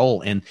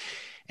control? And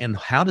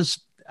how does,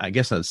 I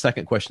guess a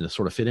second question to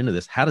sort of fit into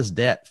this, how does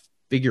debt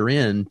figure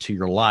into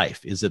your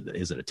life? Is it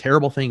a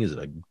terrible thing? Is it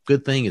a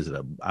good thing?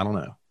 I don't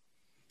know.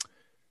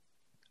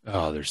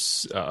 Oh,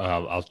 there's,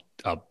 I'll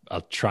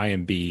try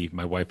and be,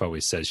 my wife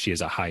always says she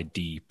has a high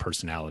D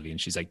personality and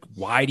she's like,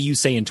 why do you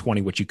say in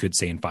 20 what you could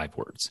say in 5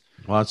 words?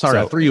 Well, sorry,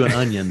 I threw you an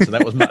onion. So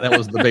that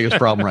was the biggest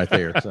problem right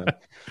there.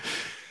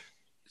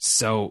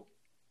 So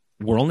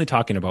we're only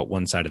talking about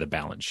one side of the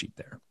balance sheet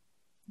there,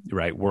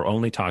 right? We're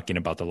only talking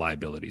about the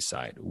liability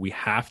side. We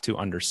have to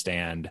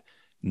understand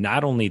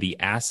not only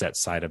the asset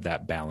side of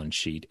that balance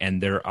sheet,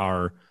 and there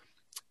are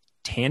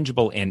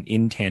tangible and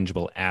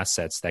intangible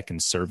assets that can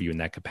serve you in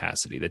that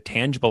capacity. The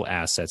tangible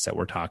assets that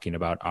we're talking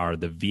about are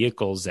the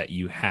vehicles that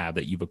you have,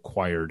 that you've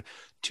acquired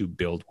to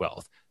build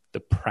wealth, the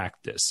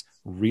practice,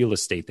 real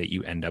estate that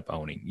you end up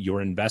owning, your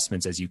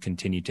investments as you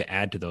continue to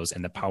add to those,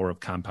 and the power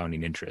of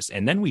compounding interest.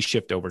 And then we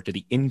shift over to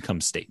the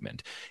income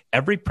statement.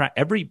 Every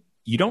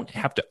you don't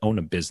have to own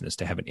a business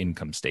to have an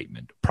income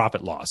statement,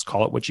 profit loss,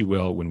 call it what you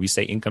will. When we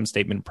say income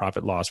statement,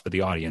 profit loss for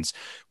the audience,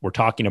 we're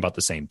talking about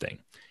the same thing.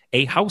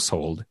 A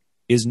household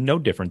is no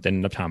different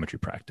than an optometry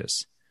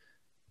practice.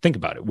 Think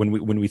about it. When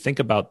we think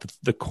about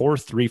the core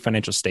 3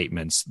 financial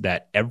statements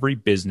that every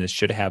business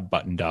should have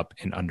buttoned up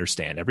and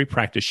understand, every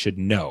practice should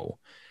know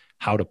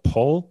how to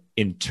pull,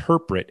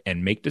 interpret,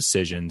 and make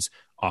decisions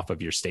off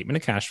of your statement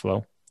of cash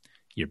flow,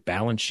 your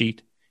balance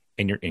sheet,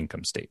 and your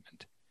income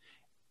statement.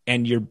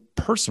 And your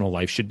personal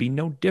life should be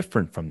no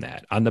different from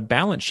that. On the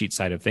balance sheet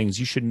side of things,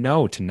 you should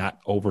know to not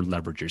over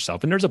leverage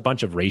yourself. And there's a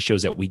bunch of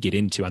ratios that we get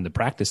into on the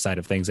practice side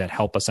of things that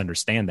help us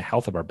understand the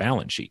health of our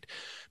balance sheet.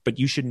 But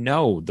you should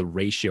know the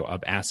ratio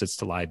of assets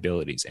to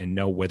liabilities and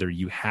know whether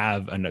you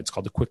have, and it's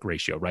called the quick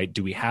ratio, right?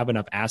 Do we have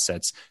enough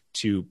assets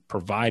to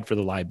provide for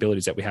the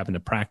liabilities that we have in the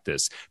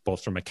practice,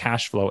 both from a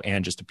cash flow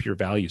and just a pure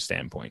value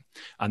standpoint?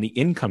 On the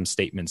income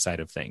statement side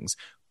of things,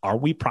 are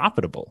we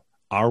profitable?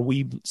 Are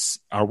we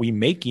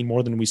making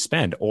more than we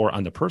spend? Or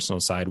on the personal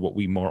side, what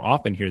we more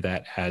often hear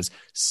that as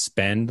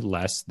spend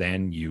less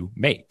than you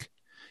make.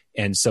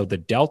 And so the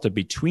delta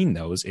between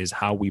those is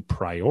how we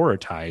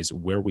prioritize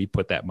where we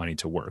put that money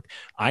to work.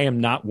 I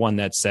am not one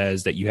that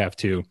says that you have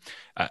to,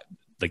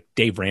 like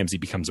Dave Ramsey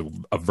becomes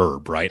a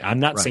verb, right? I'm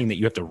not saying that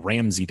you have to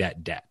Ramsey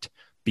that debt,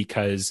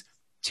 because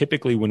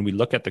typically when we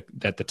look at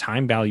the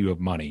time value of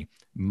money,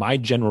 my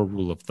general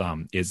rule of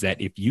thumb is that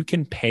if you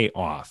can pay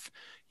off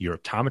your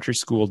optometry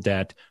school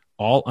debt,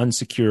 all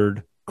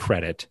unsecured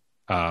credit,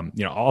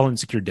 all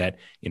unsecured debt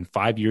in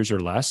 5 years or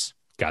less,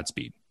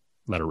 Godspeed,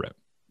 let her rip.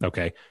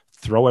 Okay.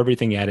 Throw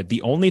everything at it.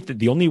 The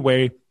only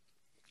way,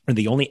 or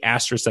the only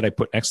asterisk that I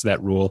put next to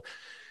that rule,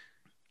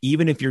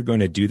 even if you're going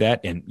to do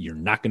that and you're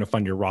not going to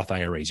fund your Roth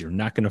IRAs, you're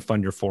not going to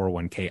fund your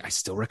 401k, I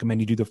still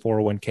recommend you do the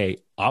 401k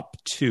up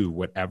to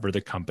whatever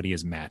the company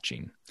is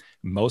matching.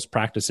 Most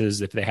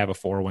practices, if they have a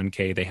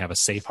 401k, they have a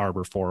safe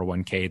harbor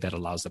 401k that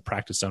allows the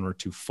practice owner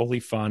to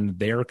fully fund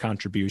their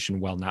contribution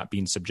while not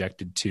being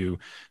subjected to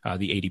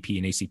the ADP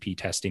and ACP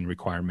testing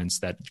requirements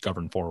that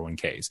govern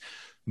 401ks.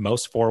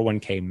 Most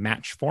 401k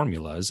match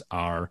formulas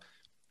are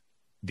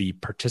the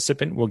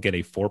participant will get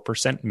a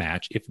 4%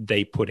 match if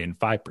they put in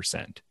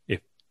 5%.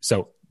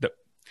 Let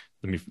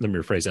me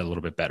rephrase that a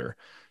little bit better.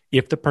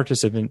 If the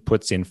participant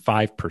puts in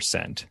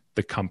 5%,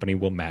 the company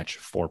will match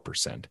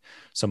 4%.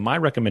 So my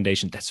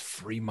recommendation, that's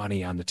free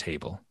money on the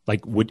table.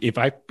 Like if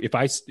I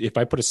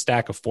put a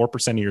stack of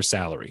 4% of your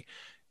salary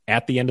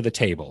at the end of the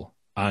table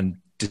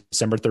on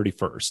December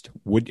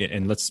 31st,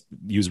 and let's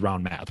use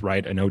round math,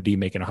 right? An OD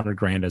making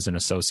 $100,000 as an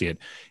associate.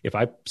 If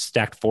I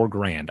stacked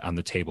 $4,000 on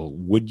the table,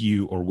 would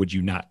you or would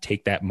you not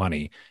take that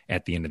money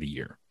at the end of the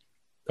year?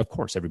 Of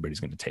course,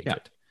 everybody's going to take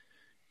it.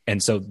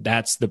 And so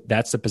that's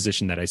the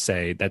position that I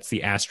say, that's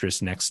the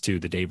asterisk next to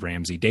the Dave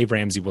Ramsey. Dave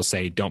Ramsey will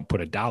say, don't put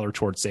 $1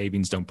 towards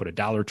savings, don't put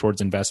 $1 towards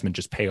investment,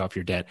 just pay off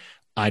your debt.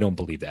 I don't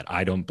believe that.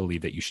 I don't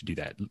believe that you should do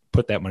that.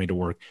 Put that money to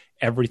work.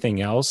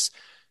 Everything else,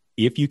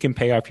 if you can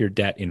pay off your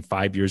debt in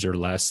 5 years or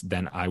less,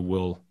 then I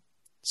will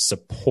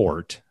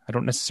support. I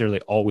don't necessarily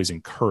always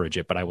encourage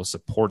it, but I will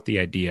support the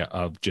idea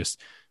of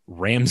just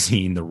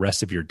Ramseying the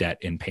rest of your debt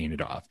and paying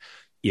it off.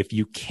 If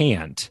you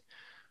can't,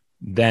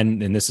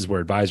 then, and this is where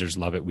advisors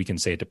love it, we can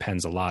say it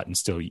depends a lot and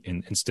still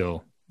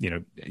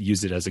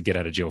use it as a get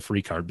out of jail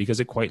free card, because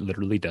it quite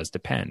literally does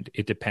depend.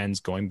 It depends,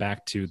 going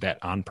back to that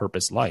on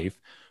purpose life.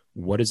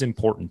 What is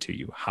important to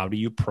you? How do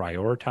you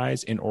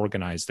prioritize and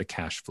organize the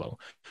cash flow?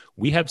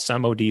 We have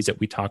some ODs that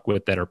we talk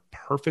with that are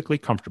perfectly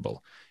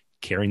comfortable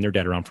carrying their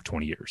debt around for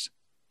 20 years.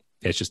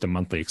 It's just a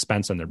monthly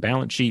expense on their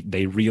balance sheet.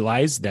 They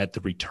realize that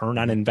the return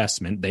on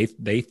investment,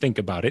 they think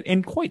about it,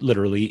 and quite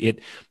literally,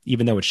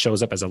 even though it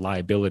shows up as a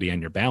liability on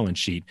your balance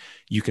sheet,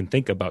 you can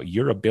think about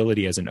your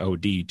ability as an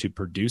OD to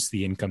produce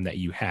the income that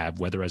you have,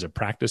 whether as a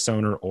practice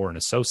owner or an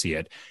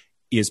associate,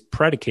 is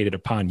predicated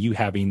upon you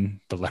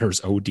having the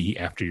letters OD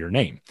after your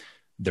name.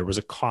 There was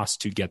a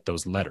cost to get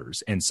those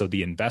letters. And so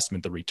the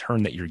investment, the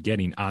return that you're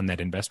getting on that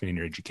investment in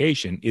your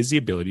education is the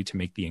ability to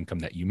make the income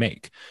that you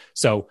make.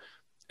 So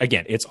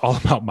again, it's all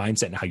about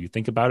mindset and how you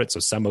think about it. So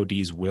some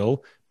ODs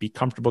will be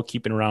comfortable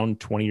keeping around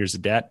 20 years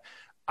of debt.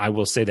 I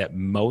will say that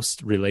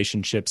most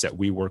relationships that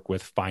we work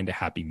with find a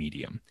happy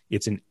medium.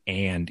 It's an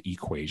and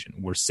equation.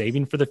 We're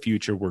saving for the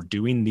future. We're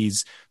doing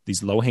these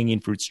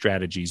low-hanging fruit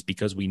strategies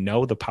because we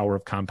know the power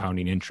of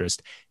compounding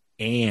interest,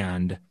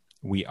 and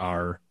we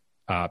are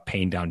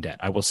paying down debt.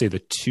 I will say the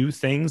two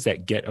things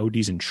that get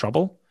ODs in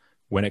trouble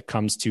when it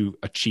comes to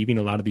achieving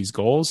a lot of these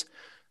goals,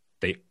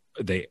 they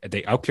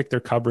outkick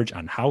their coverage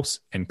on house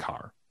and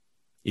car.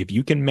 If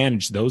you can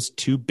manage those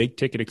two big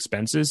ticket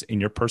expenses in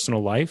your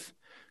personal life,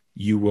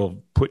 you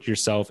will put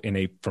yourself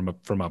in from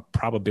a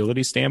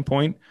probability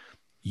standpoint,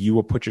 you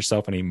will put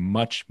yourself in a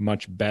much,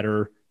 much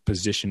better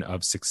position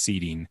of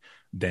succeeding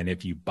than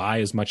if you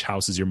buy as much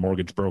house as your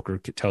mortgage broker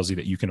tells you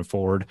that you can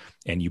afford,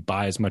 and you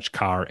buy as much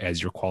car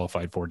as you're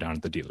qualified for down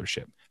at the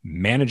dealership.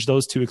 Manage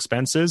those two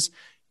expenses.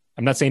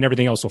 I'm not saying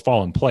everything else will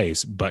fall in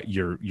place, but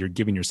you're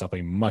giving yourself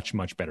a much,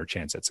 much better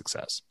chance at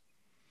success.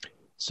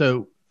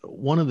 So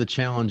one of the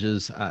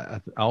challenges I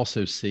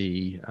also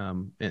see,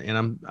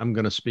 and I'm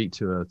going to speak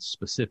to a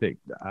specific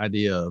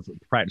idea of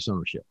practice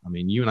ownership. I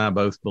mean, you and I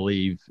both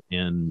believe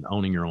in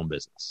owning your own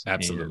business.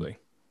 Absolutely.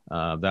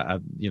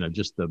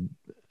 Just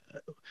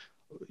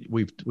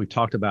we've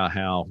talked about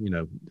how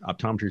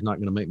optometry is not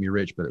going to make me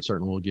rich, but it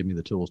certainly will give me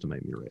the tools to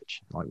make me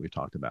rich, like we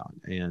talked about.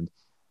 And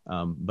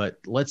but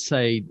let's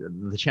say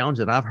the challenge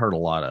that I've heard a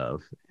lot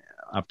of,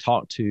 I've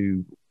talked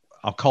to,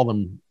 I'll call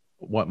them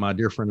what my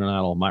dear friend and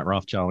idol, Mike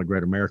Rothschild, a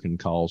great American,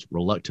 calls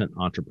reluctant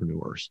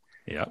entrepreneurs.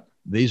 Yeah.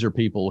 These are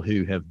people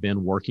who have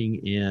been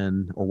working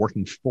in or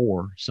working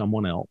for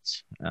someone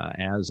else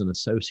as an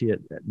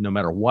associate, no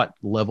matter what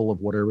level of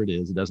whatever it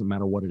is. It doesn't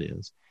matter what it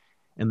is.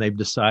 And they've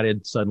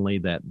decided suddenly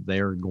that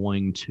they're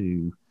going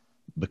to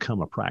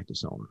become a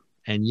practice owner.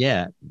 And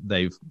yet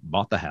they've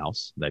bought the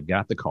house, they've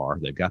got the car,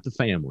 they've got the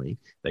family,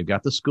 they've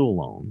got the school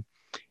loan.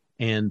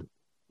 And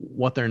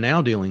what they're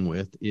now dealing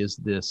with is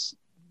this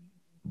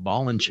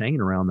ball and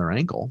chain around their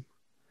ankle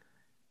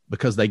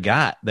because they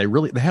have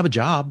a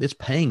job. It's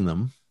paying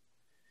them.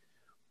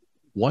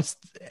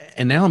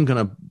 And now I'm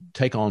going to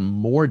take on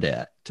more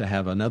debt to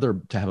have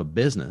a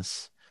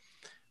business.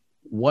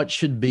 What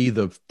should be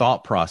the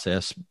thought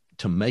process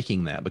to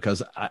making that?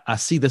 Because I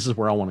see this is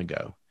where I want to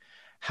go.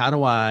 How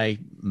do I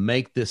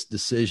make this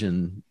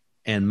decision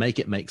and make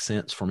it make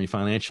sense for me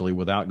financially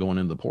without going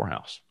into the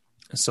poorhouse?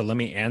 So let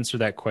me answer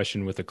that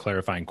question with a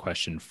clarifying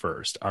question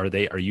first. Are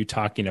you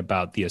talking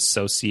about the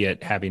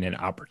associate having an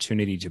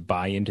opportunity to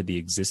buy into the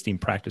existing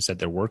practice that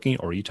they're working,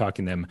 or are you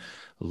talking them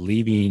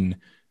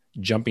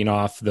jumping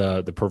off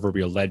the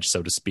proverbial ledge,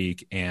 so to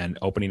speak, and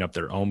opening up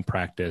their own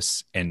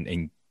practice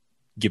and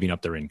giving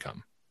up their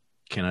income?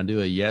 Can I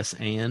do a yes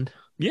and?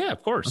 Yeah,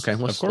 of course. Okay,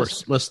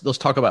 let's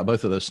talk about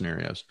both of those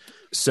scenarios.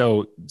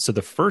 So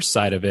the first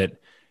side of it,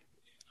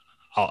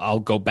 I'll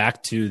go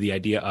back to the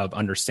idea of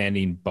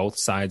understanding both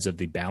sides of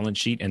the balance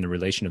sheet and the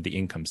relation of the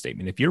income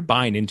statement. If you're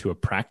buying into a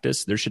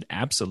practice, there should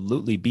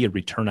absolutely be a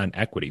return on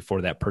equity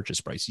for that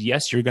purchase price.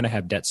 Yes, you're going to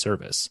have debt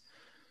service,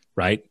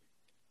 right?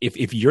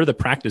 If you're the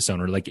practice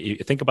owner, like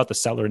think about the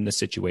seller in this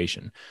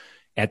situation.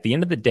 At the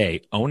end of the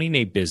day, owning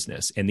a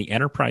business and the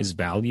enterprise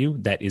value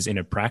that is in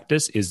a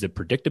practice is the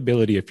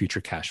predictability of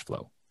future cash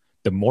flow.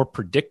 The more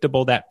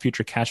predictable that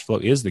future cash flow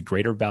is, the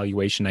greater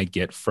valuation I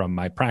get from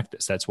my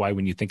practice. That's why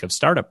when you think of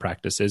startup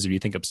practices, or you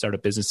think of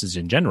startup businesses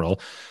in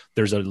general,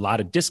 there's a lot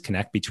of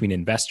disconnect between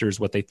investors,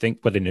 what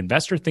an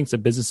investor thinks a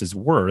business is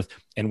worth,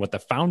 and what the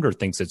founder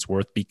thinks it's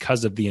worth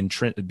because of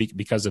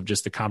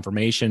just the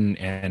confirmation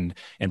and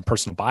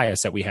personal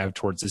bias that we have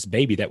towards this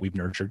baby that we've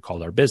nurtured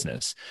called our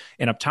business.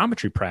 An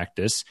optometry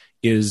practice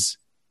is,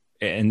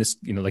 and this,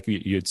 like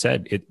you had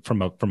said, it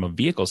from a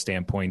vehicle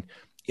standpoint,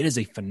 it is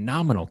a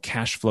phenomenal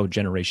cash flow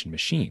generation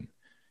machine.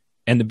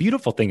 And the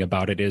beautiful thing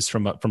about it is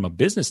from a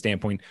business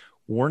standpoint,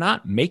 we're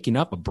not making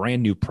up a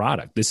brand new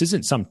product. This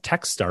isn't some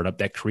tech startup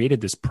that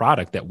created this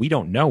product that we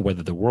don't know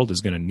whether the world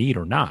is going to need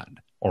or not,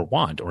 or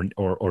want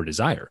or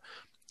desire.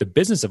 The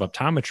business of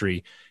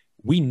optometry,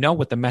 we know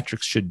what the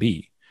metrics should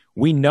be.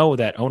 We know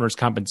that owners'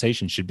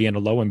 compensation should be on the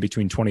low end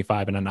between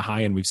 25 and on the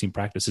high end, we've seen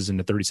practices in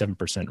the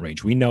 37%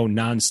 range. We know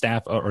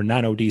non-staff or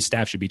non-OD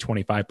staff should be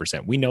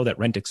 25%. We know that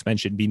rent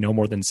expense should be no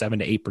more than 7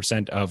 to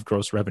 8% of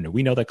gross revenue.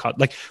 We know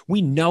that,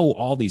 we know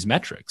all these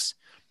metrics.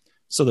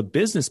 So the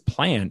business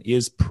plan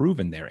is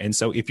proven there. And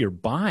so if you're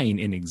buying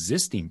an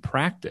existing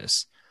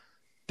practice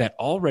that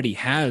already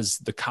has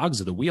the cogs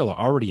of the wheel are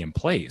already in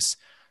place,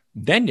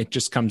 then it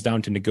just comes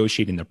down to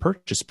negotiating the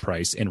purchase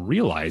price and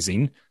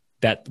realizing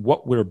that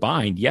what we're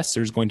buying, yes,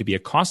 there's going to be a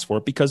cost for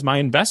it because my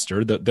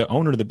investor, the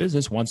owner of the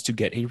business, wants to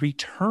get a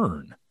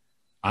return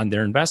on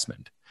their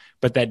investment.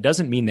 But that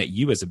doesn't mean that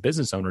you as a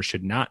business owner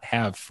should not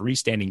have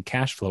freestanding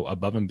cash flow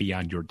above and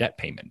beyond your debt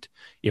payment.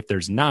 If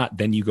there's not,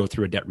 then you go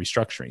through a debt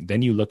restructuring.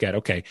 Then you look at,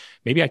 okay,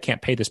 maybe I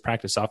can't pay this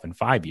practice off in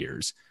 5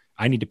 years.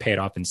 I need to pay it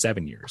off in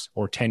 7 years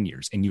or 10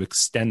 years. And you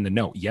extend the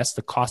note. Yes,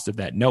 the cost of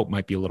that note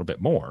might be a little bit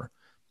more,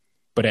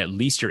 but at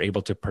least you're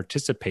able to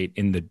participate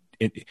in the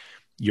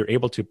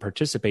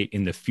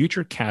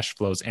future cash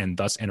flows and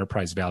thus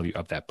enterprise value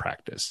of that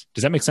practice.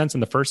 Does that make sense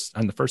on the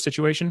first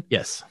situation?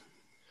 Yes.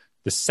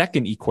 The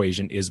second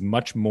equation is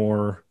much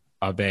more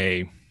of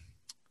I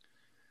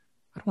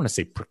don't want to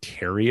say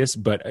precarious,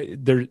 but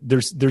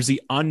there's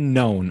the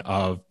unknown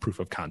of proof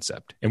of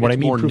concept. And what I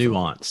mean, more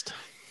nuanced.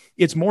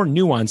 It's more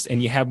nuanced,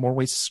 and you have more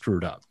ways to screw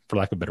it up, for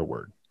lack of a better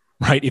word,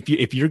 right?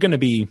 If you're going to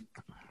be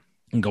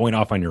going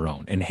off on your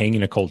own and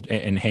hanging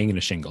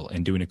a shingle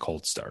and doing a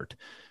cold start,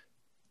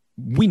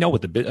 we know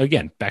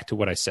again, back to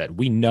what I said,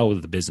 we know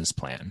the business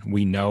plan.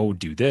 We know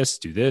do this,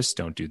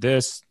 don't do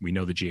this. We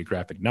know the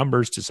geographic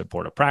numbers to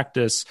support a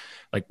practice.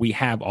 Like we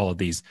have all of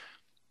these.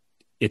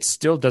 It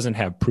still doesn't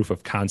have proof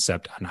of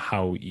concept on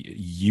how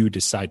you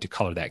decide to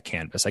color that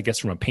canvas. I guess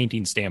from a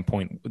painting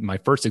standpoint, my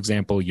first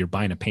example, you're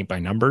buying a paint by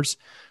numbers.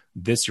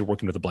 This, you're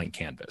working with a blank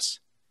canvas.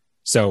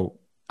 So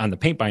on the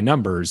paint by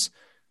numbers,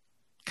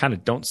 kind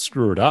of don't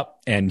screw it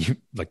up. And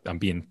I'm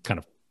being kind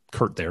of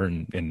curt there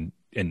and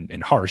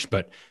harsh,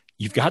 but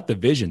you've got the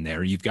vision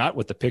there. You've got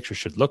what the picture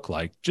should look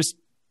like. Just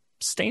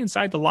stay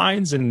inside the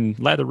lines and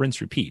lather,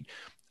 rinse, repeat.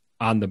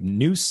 On the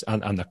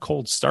on the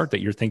cold start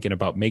that you're thinking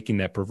about making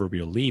that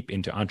proverbial leap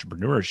into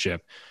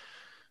entrepreneurship,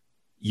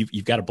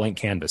 you've got a blank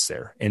canvas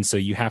there. And so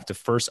you have to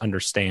first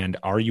understand,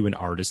 are you an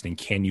artist and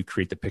can you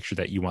create the picture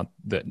that you want?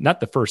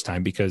 Not the first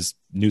time, because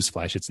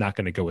newsflash, it's not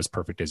going to go as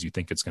perfect as you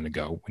think it's going to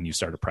go when you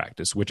start a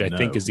practice, which I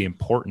think is the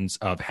importance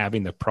of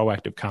having the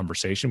proactive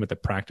conversation with the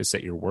practice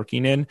that you're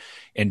working in,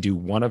 and do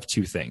one of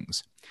two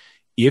things.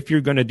 If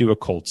you're going to do a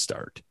cold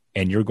start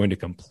and you're going to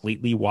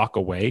completely walk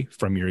away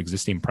from your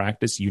existing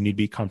practice, you need to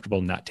be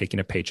comfortable not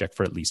taking a paycheck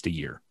for at least a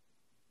year.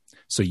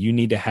 So you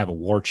need to have a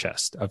war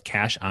chest of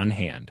cash on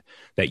hand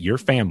that your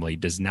family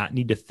does not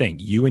need to think,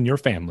 you and your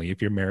family,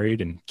 if you're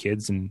married and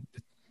kids and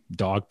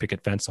dog,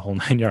 picket fence, the whole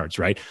 9 yards,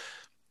 right?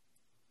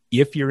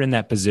 If you're in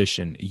that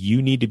position,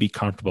 you need to be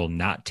comfortable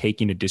not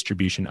taking a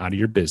distribution out of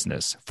your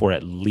business for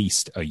at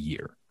least a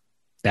year.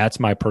 That's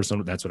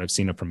what I've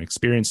seen from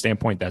experience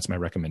standpoint. That's my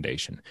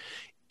recommendation.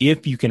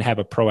 If you can have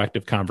a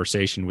proactive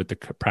conversation with the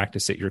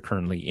practice that you're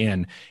currently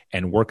in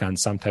and work on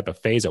some type of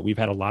phase out. We've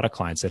had a lot of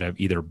clients that have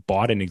either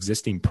bought an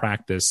existing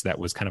practice that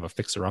was kind of a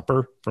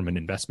fixer-upper from an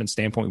investment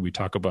standpoint. We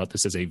talk about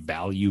this as a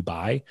value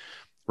buy,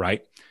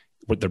 right?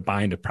 What they're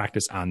buying to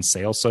practice on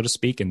sale, so to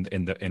speak,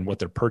 and what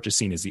they're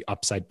purchasing is the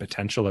upside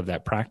potential of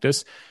that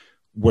practice,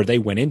 where they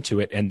went into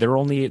it and they're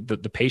only the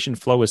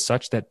patient flow is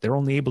such that they're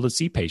only able to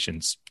see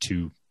patients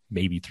 2,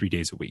 maybe 3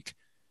 days a week.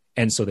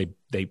 And so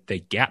they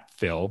gap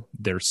fill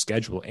their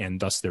schedule and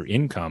thus their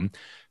income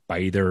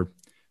by either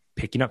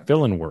picking up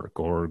fill-in work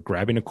or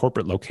grabbing a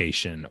corporate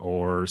location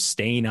or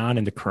staying on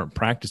in the current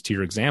practice. To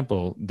your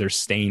example, they're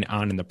staying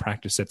on in the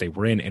practice that they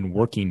were in and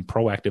working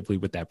proactively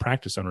with that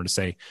practice owner to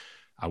say,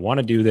 I want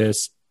to do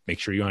this. Make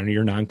sure you honor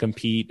your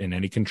non-compete and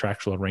any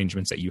contractual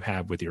arrangements that you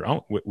have with your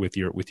own, with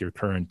your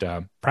current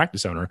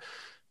practice owner,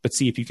 but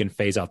see if you can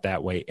phase out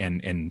that way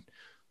and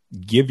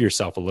give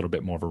yourself a little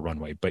bit more of a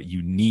runway. But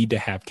you need to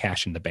have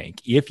cash in the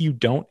bank. If you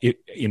don't,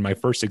 in my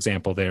first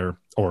example there,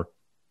 or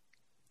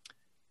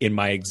in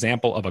my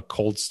example of a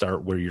cold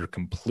start where you're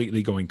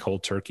completely going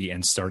cold turkey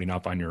and starting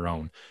off on your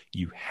own,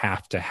 you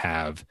have to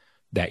have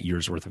that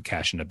year's worth of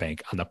cash in the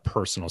bank on the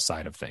personal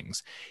side of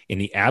things. In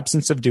the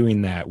absence of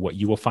doing that, what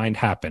you will find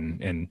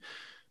happen, and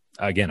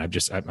again,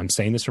 I'm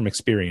saying this from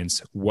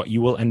experience, what you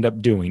will end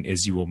up doing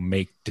is you will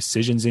make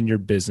decisions in your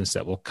business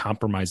that will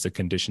compromise the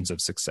conditions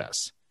of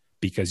success,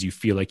 because you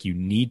feel like you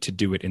need to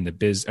do it in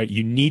the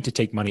you need to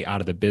take money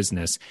out of the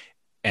business.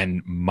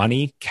 And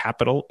money,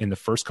 capital in the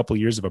first couple of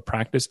years of a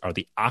practice are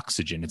the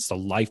oxygen. It's the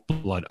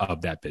lifeblood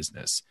of that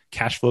business.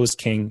 Cash flow is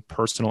king,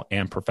 personal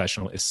and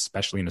professional,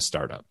 especially in a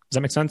startup. Does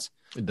that make sense?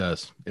 It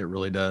does. It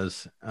really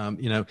does.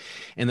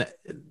 And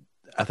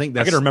I think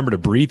that's, I got to remember to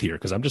breathe here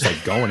because I'm just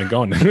like going and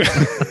going.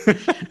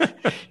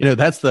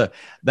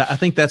 I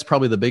think that's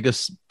probably the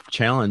biggest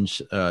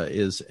challenge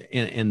is,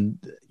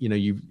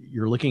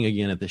 you're looking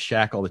again at the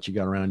shackle that you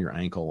got around your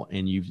ankle,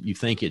 and you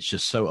think it's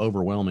just so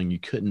overwhelming you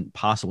couldn't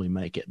possibly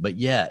make it, but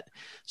yet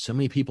so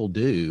many people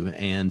do,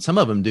 and some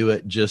of them do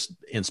it just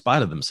in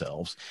spite of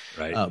themselves.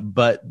 Right.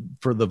 But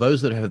for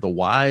those that have the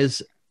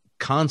wise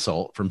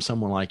consult from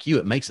someone like you,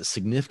 it makes it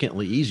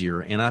significantly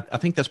easier. And I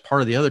think that's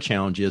part of the other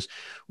challenge is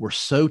we're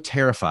so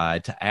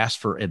terrified to ask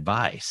for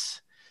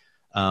advice.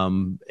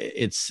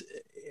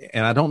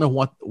 And I don't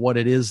know what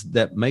it is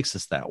that makes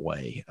us that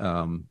way.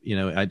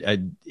 If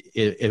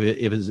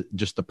it's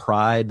just the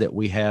pride that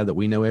we have that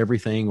we know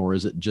everything, or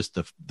is it just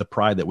the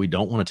pride that we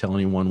don't want to tell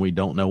anyone we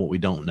don't know what we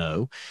don't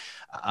know?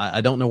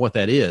 I don't know what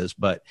that is,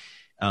 but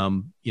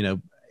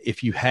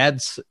if you had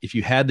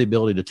the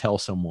ability to tell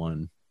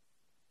someone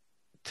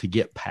to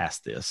get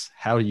past this,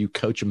 how do you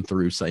coach them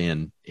through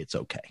saying it's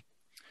okay?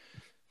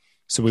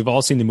 So we've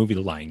all seen the movie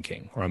The Lion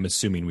King, or I'm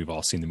assuming we've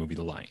all seen the movie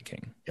The Lion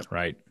King, yep.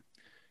 Right?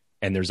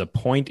 And there's a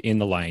point in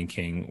The Lion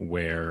King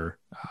where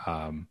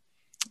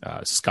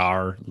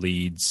Scar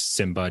leads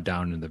Simba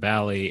down in the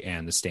valley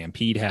and the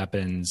stampede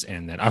happens.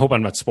 And then I hope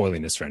I'm not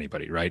spoiling this for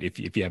anybody, right?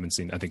 If you haven't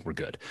seen, I think we're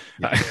good.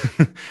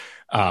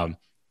 Yeah.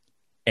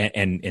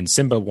 And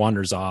Simba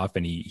wanders off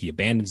and he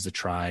abandons the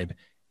tribe.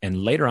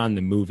 And later on in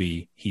the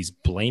movie, he's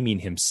blaming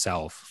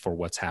himself for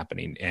what's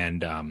happening.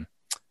 And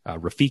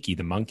Rafiki,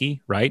 the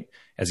monkey, right?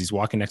 As he's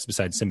walking next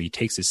beside Simba, he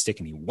takes his stick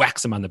and he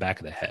whacks him on the back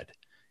of the head.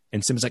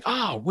 And Simba's like,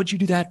 oh, what'd you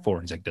do that for?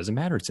 And he's like, doesn't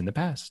matter. It's in the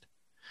past.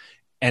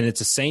 And it's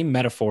the same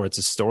metaphor. It's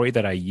a story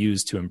that I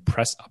use to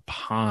impress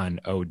upon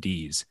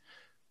ODs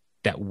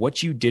that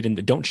what you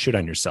did don't shit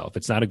on yourself.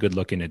 It's not a good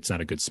look and it's not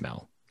a good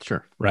smell.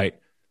 Sure. Right.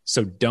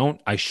 So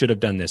I should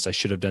have done this. I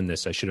should have done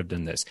this. I should have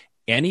done this.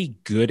 Any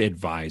good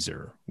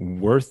advisor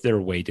worth their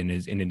weight and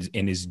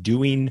is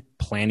doing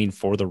planning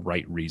for the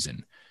right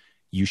reason,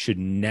 you should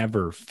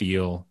never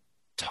feel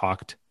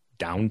talked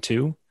down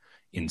to,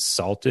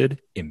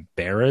 insulted,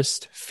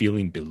 embarrassed,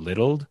 feeling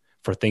belittled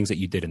for things that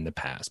you did in the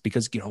past,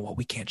 because you know what,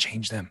 we can't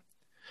change them.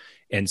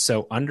 And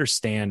so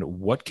understand,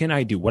 what can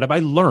I do? What have I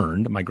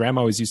learned? My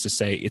grandma always used to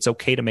say, it's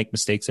okay to make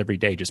mistakes every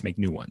day, just make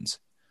new ones.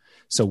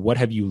 So what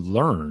have you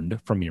learned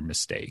from your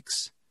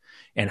mistakes?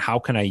 And how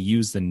can I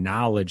use the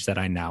knowledge that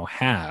I now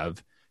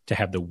have to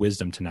have the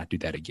wisdom to not do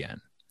that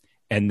again.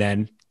 And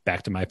then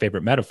back to my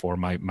favorite metaphor,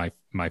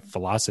 my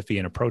philosophy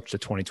and approach to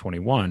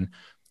 2021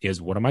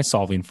 is, what am I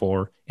solving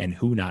for and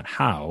who, not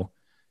how?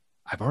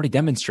 I've already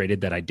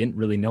demonstrated that I didn't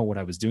really know what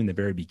I was doing in the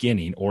very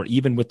beginning, or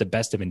even with the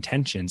best of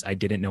intentions, I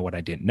didn't know what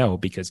I didn't know,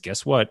 because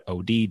guess what?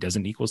 OD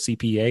doesn't equal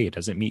CPA. It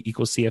doesn't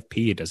equal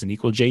CFP. It doesn't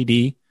equal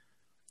JD.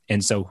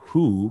 And so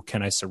who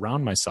can I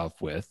surround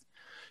myself with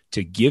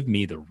to give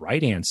me the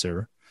right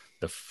answer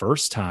the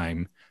first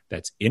time,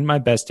 that's in my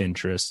best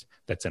interest,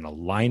 that's in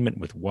alignment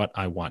with what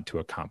I want to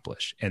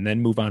accomplish, and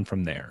then move on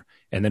from there.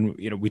 And then,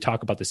 we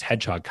talk about this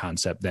hedgehog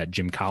concept that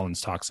Jim Collins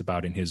talks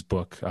about in his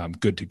book,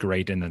 Good to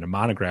Great. And then a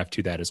monograph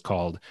to that is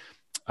called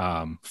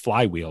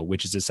Flywheel,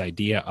 which is this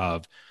idea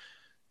of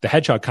the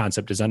hedgehog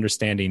concept is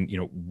understanding,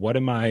 what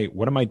am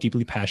I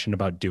deeply passionate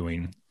about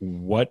doing?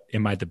 What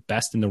am I the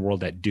best in the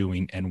world at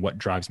doing? And what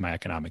drives my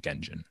economic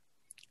engine?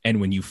 And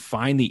when you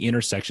find the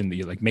intersection, that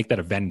you make that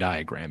a Venn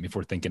diagram, if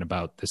we're thinking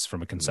about this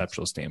from a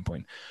conceptual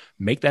standpoint,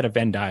 make that a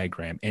Venn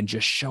diagram and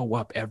just show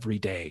up every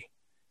day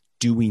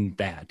doing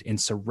that, and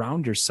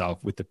surround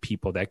yourself with the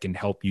people that can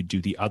help you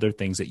do the other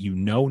things that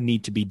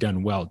need to be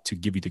done well to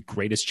give you the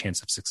greatest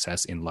chance of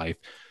success in life,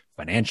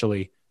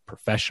 financially,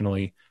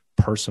 professionally,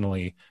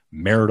 personally,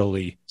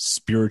 maritally,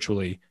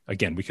 spiritually.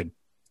 Again, we could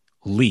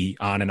lead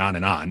on and on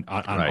and on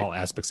right. All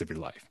aspects of your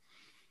life.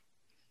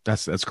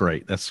 That's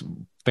great. That's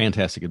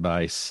fantastic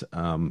advice.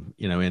 And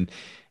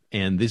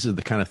these are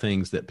the kind of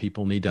things that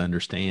people need to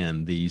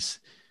understand.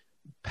 These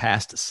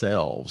past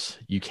selves,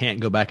 you can't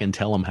go back and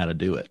tell them how to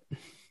do it.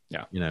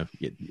 Yeah.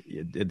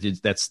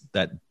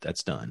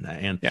 That's done.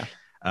 And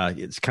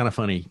it's kind of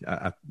funny.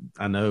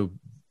 I know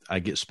I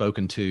get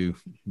spoken to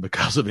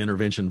because of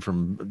intervention,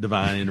 from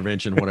divine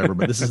intervention, whatever,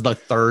 but this is the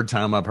third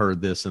time I've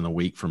heard this in a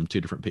week from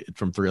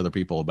three other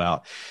people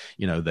about,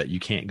 that you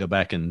can't go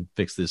back and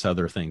fix this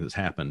other thing that's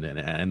happened.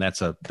 And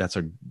that's a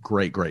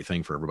great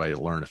thing for everybody to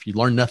learn. If you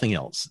learn nothing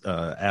else,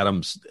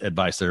 Adam's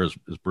advice there is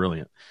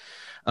brilliant.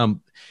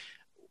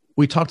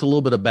 We talked a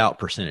little bit about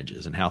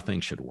percentages and how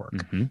things should work.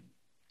 Mm-hmm.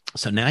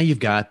 So now you've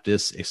got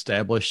this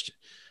established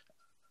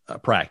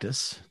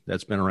practice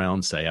that's been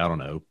around, say,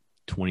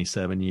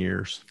 27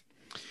 years,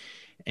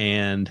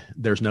 and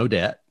there's no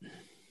debt.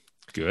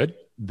 Good.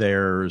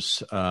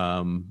 There's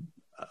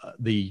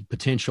the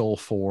potential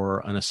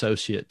for an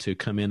associate to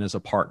come in as a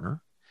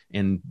partner,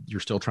 and you're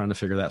still trying to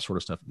figure that sort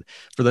of stuff.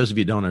 For those of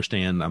you who don't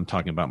understand, I'm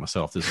talking about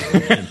myself. This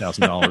is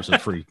 $10,000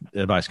 of free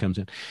advice comes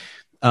in.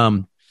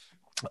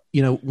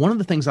 One of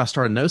the things I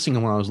started noticing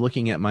when I was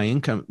looking at my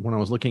income, when I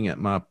was looking at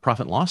my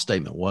profit and loss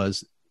statement,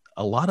 was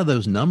a lot of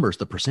those numbers,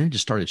 the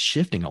percentages started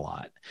shifting a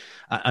lot.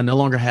 I no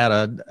longer had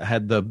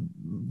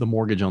the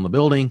mortgage on the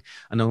building.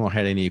 I no longer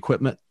had any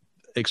equipment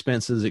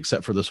expenses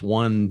except for this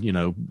one.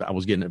 I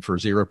was getting it for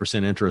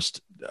 0%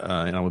 interest,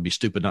 and I would be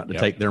stupid not to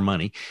take their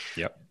money.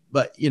 Yep.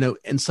 But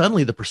and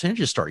suddenly the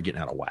percentages started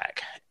getting out of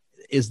whack.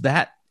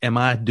 Am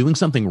I doing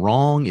something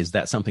wrong? Is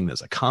that something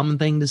that's a common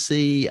thing to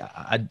see?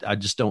 I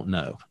just don't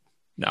know.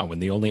 Now, when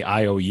the only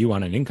IOU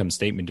on an income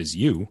statement is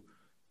you,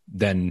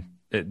 then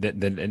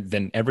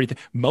everything,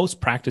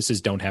 most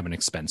practices don't have an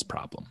expense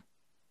problem.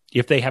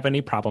 If they have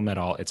any problem at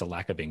all, it's a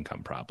lack of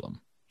income problem.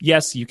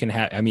 Yes, you can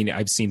have,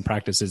 I've seen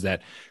practices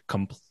that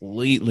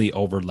completely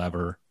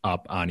over-lever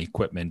up on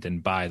equipment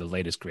and buy the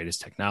latest,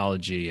 greatest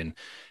technology and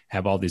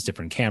have all these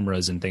different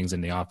cameras and things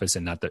in the office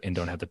and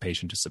don't have the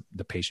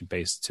patient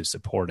base to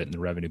support it and the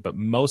revenue. But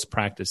most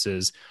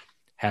practices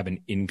have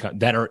an income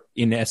that are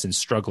in essence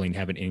struggling,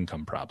 have an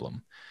income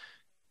problem.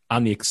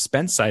 On the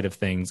expense side of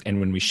things, and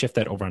when we shift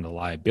that over on the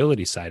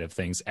liability side of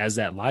things, as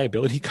that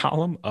liability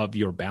column of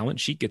your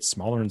balance sheet gets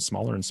smaller and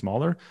smaller and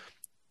smaller,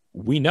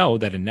 we know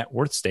that a net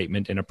worth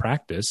statement in a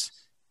practice,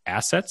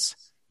 assets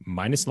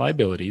minus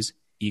liabilities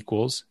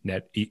equals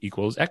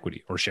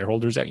equity, or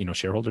shareholders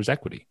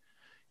equity.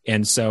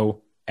 And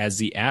so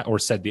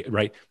said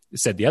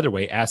the other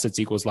way, assets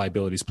equals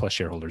liabilities plus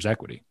shareholders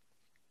equity.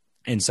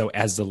 And so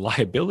as the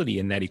liability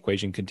in that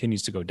equation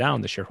continues to go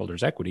down, the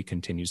shareholders' equity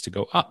continues to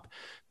go up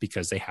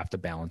because they have to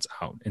balance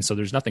out. And so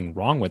there's nothing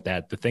wrong with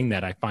that. The thing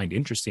that I find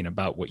interesting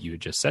about what you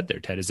had just said there,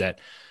 Ted, is that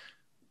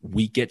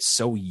we get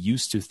so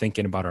used to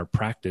thinking about our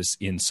practice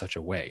in such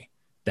a way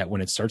that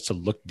when it starts to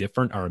look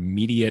different, our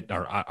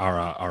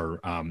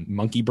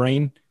monkey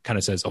brain kind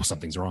of says, oh,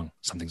 something's wrong.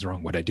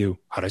 What'd I do?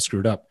 How'd I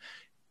screw it up?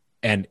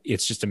 And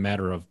it's just a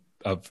matter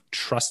of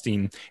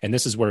trusting. And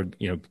this is where,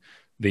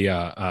 the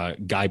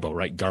GIBO,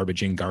 right?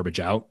 Garbage in,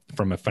 garbage out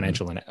from a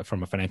financial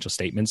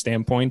statement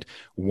standpoint.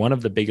 One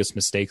of the biggest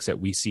mistakes that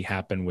we see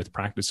happen with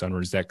practice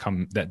owners that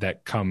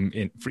come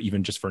in for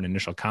even just for an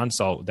initial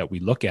consult that we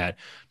look at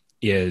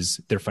is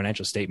their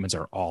financial statements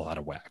are all out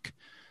of whack.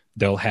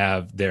 They'll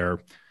have their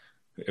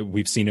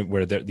We've seen it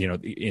where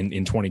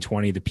in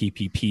 2020, the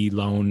PPP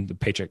loan, the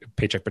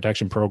paycheck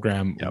protection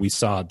program, we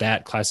saw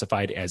that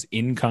classified as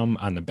income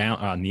on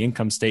the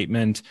income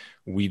statement.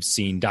 We've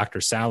seen doctor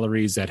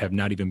salaries that have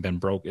not even been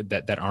broken,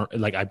 that aren't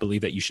like, I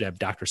believe that you should have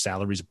doctor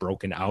salaries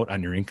broken out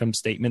on your income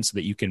statement so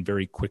that you can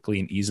very quickly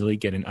and easily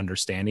get an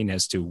understanding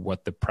as to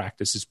what the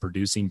practice is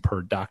producing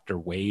per doctor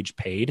wage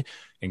paid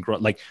and grow.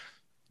 Like,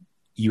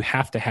 you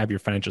have to have your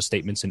financial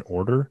statements in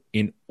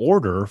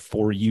order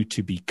for you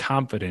to be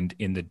confident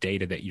in the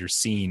data that you're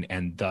seeing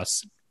and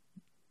thus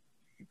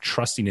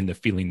trusting in the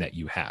feeling that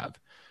you have.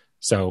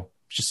 So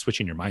just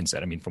switching your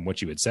mindset. I mean, from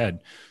what you had said,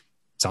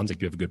 it sounds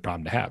like you have a good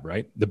problem to have,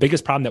 right? The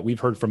biggest problem that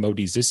we've heard from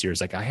ODs this year is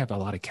like, I have a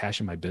lot of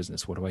cash in my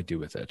business. What do I do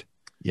with it?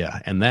 Yeah.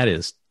 And that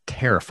is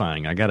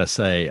terrifying. I got to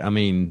say, I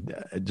mean,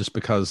 just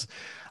because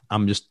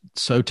I'm just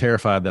so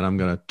terrified that I'm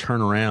going to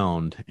turn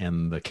around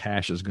and the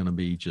cash is going to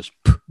be just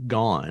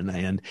gone.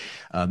 And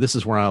this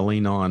is where I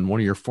lean on one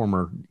of your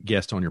former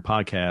guests on your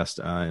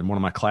podcast and one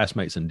of my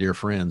classmates and dear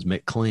friends,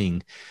 Mick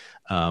Kling,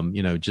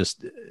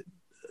 just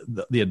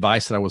the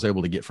advice that I was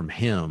able to get from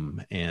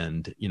him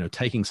and,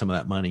 taking some of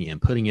that money and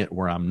putting it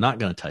where I'm not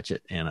going to touch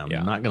it and I'm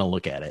not going to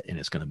look at it and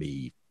it's going to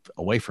be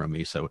away from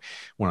me. So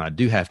when I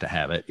do have to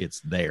have it,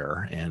 it's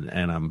there and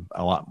I'm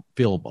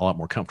feel a lot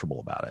more comfortable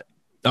about it.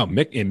 Oh,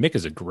 Mick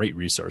is a great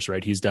resource,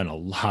 right? He's done a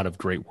lot of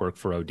great work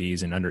for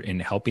ODs and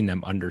in helping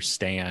them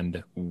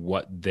understand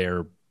what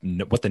the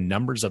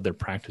numbers of their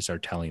practice are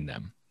telling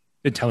them,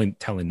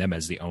 telling them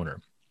as the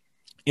owner.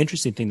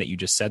 Interesting thing that you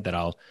just said that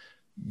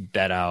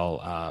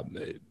I'll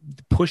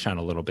push on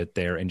a little bit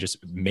there and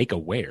just make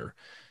aware.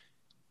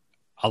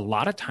 A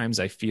lot of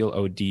times I feel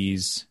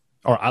ODs,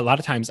 or a lot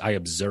of times I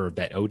observe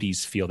that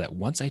ODs feel that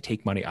once I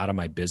take money out of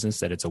my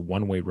business, that it's a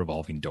one-way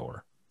revolving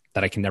door,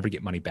 that I can never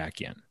get money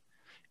back in.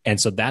 And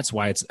so that's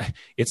why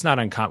it's not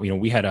uncommon.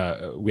 We had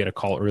a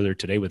call earlier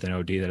today with an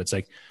OD that it's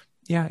like,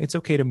 yeah, it's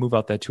okay to move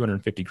out that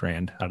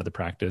 $250,000 out of the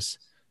practice.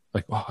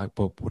 Like, well,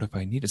 what if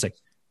I need it? It's like,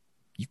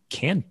 you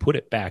can put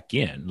it back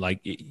in.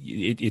 Like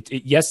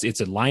yes,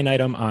 it's a line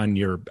item on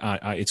your,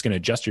 it's going to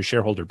adjust your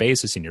shareholder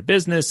basis in your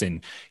business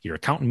and your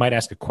accountant might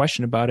ask a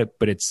question about it,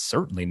 but it's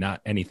certainly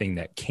not anything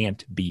that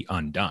can't be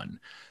undone.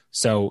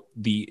 So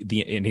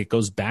and it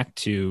goes back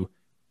to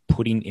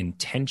putting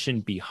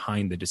intention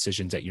behind the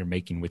decisions that you're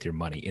making with your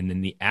money. And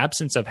in the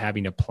absence of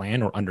having a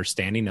plan or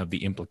understanding of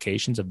the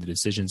implications of the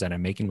decisions that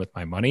I'm making with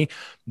my money,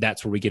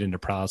 that's where we get into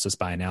paralysis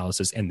by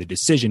analysis. And the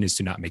decision is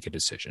to not make a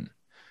decision.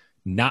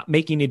 Not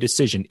making a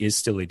decision is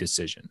still a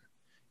decision.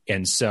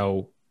 And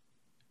so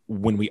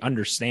when we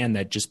understand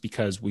that just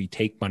because we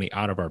take money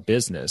out of our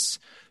business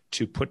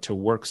to put to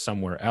work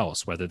somewhere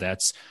else, whether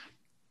that's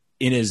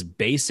in as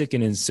basic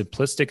and as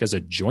simplistic as a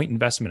joint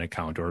investment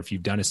account, or if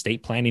you've done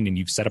estate planning and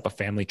you've set up a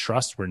family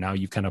trust where now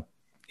you've kind of,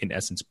 in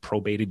essence,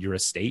 probated your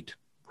estate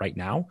right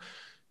now,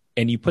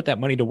 and you put that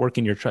money to work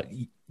in your trust,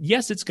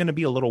 yes, it's going to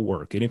be a little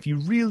work. And if you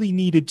really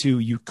needed to,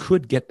 you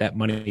could get that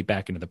money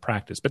back into the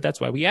practice. But that's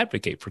why we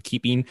advocate for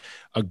keeping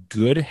a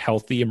good,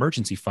 healthy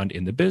emergency fund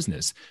in the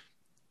business.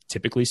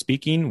 Typically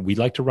speaking, we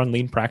like to run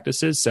lean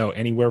practices. So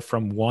anywhere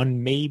from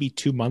 1, maybe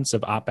 2 months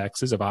of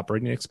OpExes, of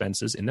operating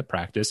expenses in the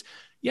practice,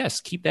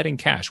 yes, keep that in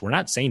cash. We're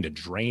not saying to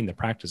drain the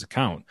practice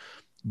account.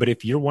 But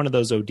if you're one of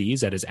those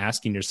ODs that is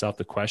asking yourself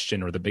the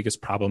question, or the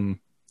biggest problem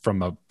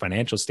from a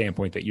financial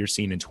standpoint that you're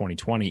seeing in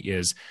 2020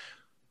 is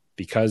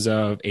because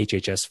of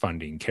HHS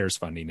funding, CARES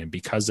funding, and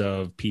because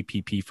of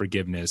PPP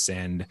forgiveness.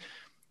 And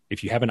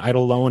if you have an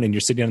idle loan and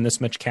you're sitting on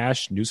this much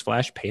cash,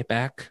 newsflash, pay it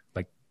back.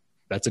 Like,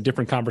 that's a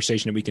different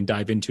conversation that we can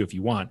dive into if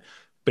you want.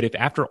 But if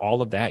after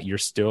all of that,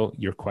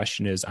 your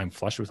question is, I'm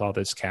flush with all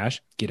this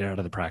cash, get it out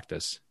of the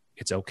practice.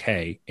 It's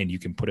okay. And you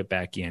can put it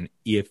back in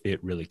if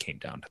it really came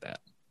down to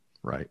that.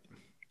 Right.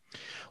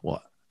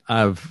 Well,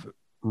 I've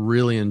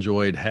really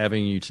enjoyed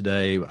having you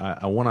today.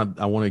 I want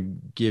to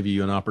give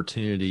you an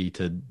opportunity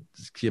to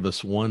give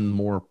us one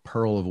more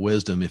pearl of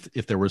wisdom.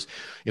 If there was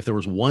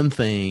one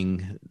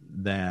thing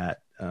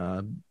that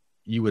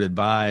you would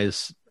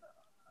advise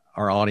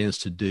our audience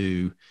to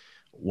do,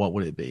 what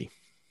would it be?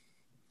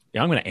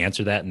 Yeah, I'm going to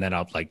answer that, and then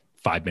I'll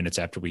 5 minutes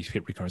after we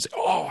hit record say,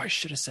 "Oh, I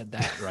should have said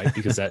that," right?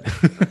 Because that,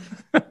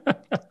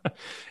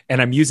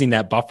 and I'm using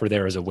that buffer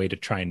there as a way to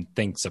try and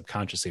think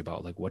subconsciously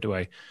about what do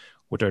I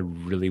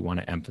really want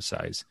to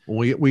emphasize?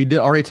 We did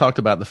already talked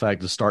about the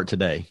fact to start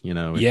today.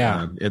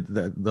 Yeah.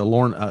 The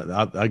Lauren.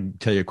 I'll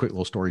tell you a quick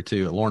little story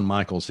too. Lauren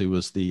Michaels, who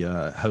was the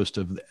host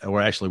of,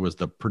 or actually was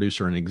the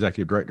producer and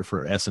executive director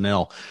for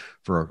SNL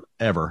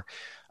forever,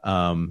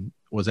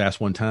 was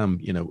asked one time,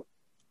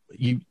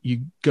 you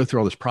go through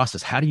all this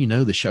process. How do you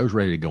know the show's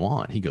ready to go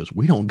on? He goes,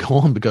 we don't go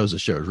on because the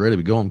show's ready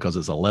to go on because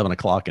it's 11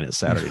 o'clock and it's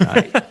Saturday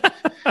night.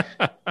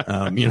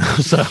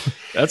 So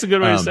that's a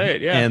good way to say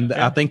it. Yeah. And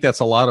I think that's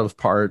a lot of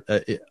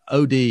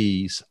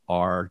ODs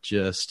are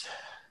just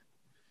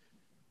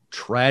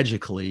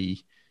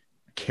tragically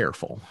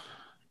careful,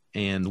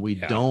 and we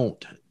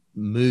don't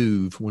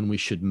move when we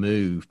should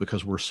move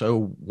because we're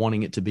so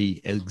wanting it to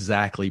be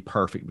exactly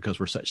perfect because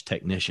we're such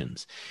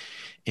technicians.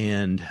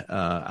 And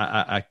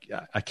I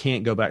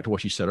can't go back to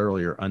what you said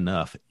earlier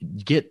enough.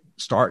 Get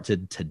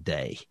started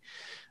today.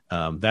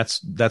 That's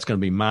going to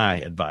be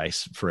my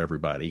advice for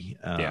everybody.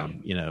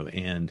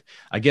 And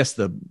I guess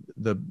the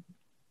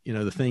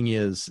thing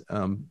is,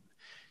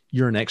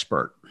 you're an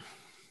expert.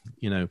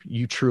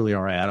 You truly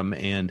are, Adam.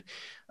 And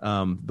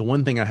the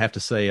one thing I have to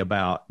say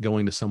about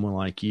going to someone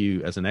like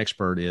you as an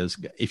expert is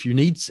if you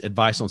need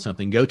advice on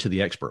something, go to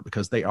the expert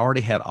because they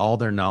already had all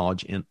their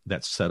knowledge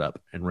that's set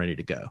up and ready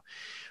to go.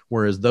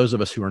 Whereas those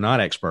of us who are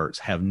not experts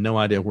have no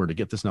idea where to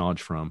get this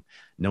knowledge from,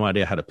 no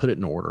idea how to put it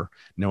in order,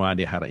 no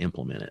idea how to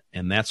implement it.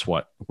 And that's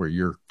where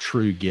your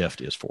true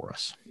gift is for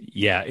us.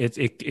 Yeah,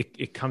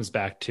 it comes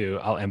back to,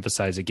 I'll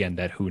emphasize again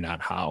that who,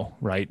 not how,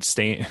 right?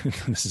 Stay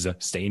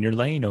in your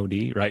lane,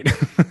 OD, right?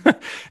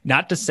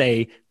 Not to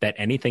say that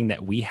anything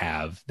that we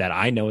have that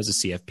I know as a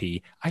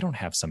CFP, I don't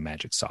have some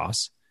magic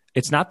sauce.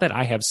 It's not that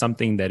I have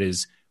something that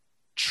is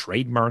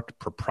trademarked,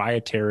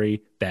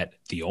 proprietary, that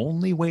the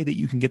only way that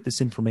you can get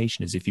this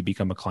information is if you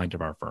become a client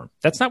of our firm.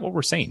 That's not what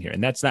we're saying here.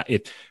 And that's not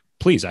it.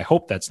 Please, I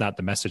hope that's not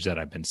the message that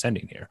I've been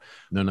sending here.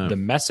 No. The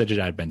message that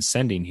I've been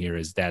sending here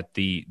is that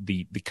the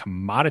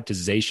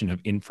commoditization of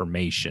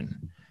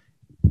information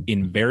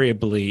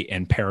invariably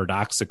and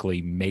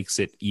paradoxically makes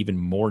it even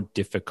more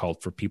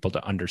difficult for people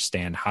to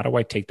understand, how do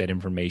I take that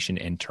information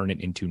and turn it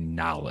into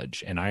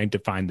knowledge? And I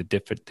define the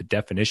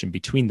definition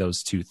between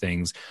those two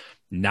things.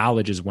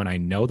 Knowledge is when I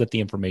know that the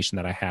information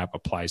that I have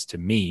applies to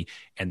me,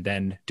 and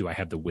then do I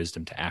have the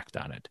wisdom to act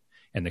on it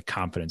and the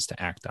confidence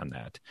to act on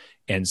that?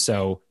 And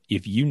so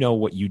if you know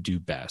what you do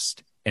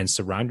best and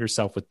surround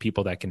yourself with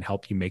people that can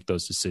help you make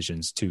those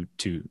decisions to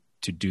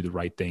do the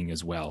right thing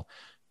as well,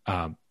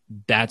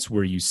 that's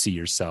where you see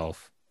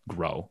yourself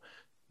grow.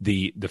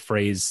 The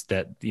phrase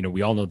that,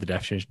 we all know the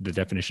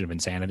definition of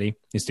insanity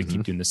is to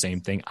keep doing the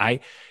same thing.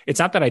 It's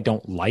not that I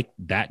don't like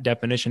that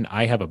definition.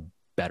 I have a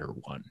better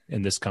one.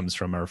 And this comes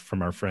from our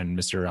friend,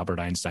 Mr. Albert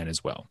Einstein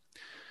as well.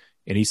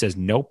 And he says,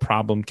 no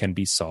problem can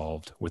be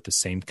solved with the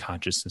same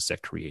consciousness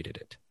that created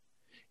it.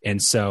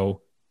 And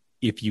so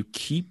if you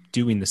keep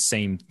doing the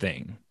same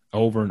thing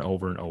over and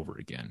over and over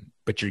again,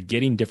 but you're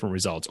getting different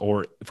results,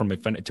 or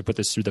to put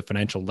this through the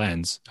financial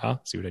lens,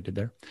 see what I did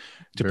there?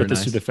 To Very put this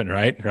nice. Through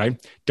the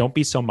right? Don't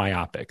be so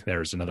myopic.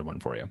 There's another one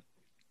for you.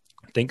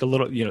 Think a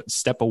little,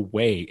 step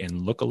away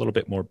and look a little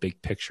bit more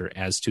big picture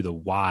as to the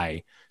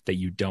why that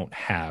you don't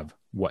have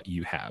what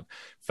you have.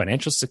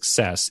 Financial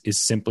success is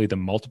simply the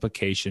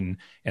multiplication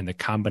and the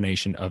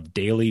combination of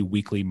daily,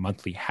 weekly,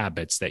 monthly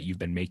habits that you've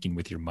been making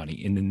with your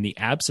money. And in the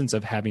absence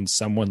of having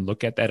someone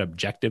look at that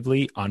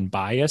objectively,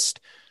 unbiased,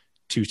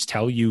 to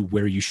tell you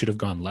where you should have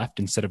gone left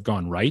instead of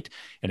gone right.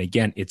 And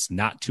again, it's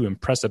not to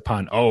impress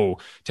upon,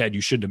 Ted,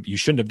 you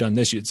shouldn't have done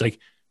this. It's like,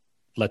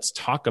 let's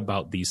talk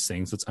about these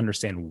things. Let's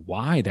understand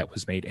why that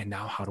was made. And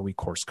now how do we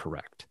course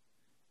correct?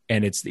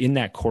 And it's in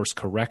that course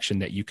correction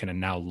that you can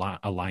now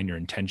align your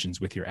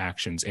intentions with your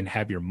actions and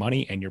have your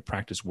money and your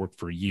practice work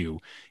for you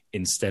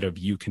instead of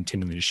you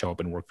continuing to show up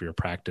and work for your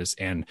practice.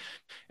 And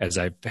as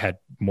I've had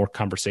more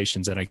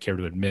conversations than I care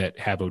to admit,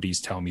 have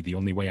ODs tell me the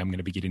only way I'm going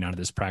to be getting out of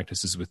this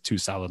practice is with two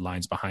solid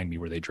lines behind me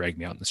where they drag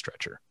me out in the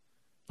stretcher.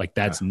 Like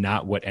that's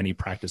not what any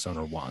practice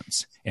owner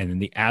wants. And in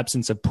the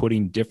absence of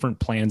putting different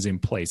plans in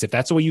place, if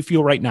that's the way you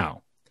feel right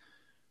now,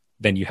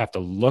 then you have to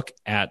look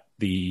at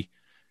the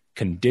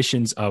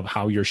conditions of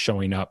how you're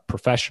showing up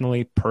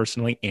professionally,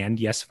 personally, and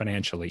yes,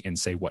 financially, and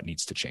say what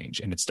needs to change.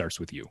 And it starts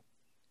with you.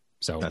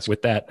 So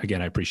with that,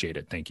 again, I appreciate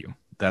it. Thank you.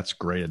 That's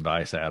great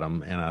advice,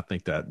 Adam. And I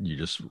think that you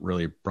just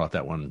really brought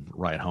that one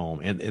right home.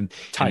 And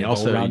tie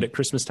also around at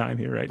Christmas time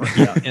here, right?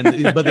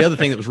 Yeah. But the other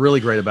thing that was really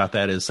great about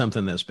that is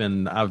something that's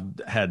I've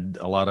had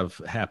a lot of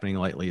happening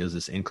lately is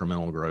this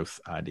incremental growth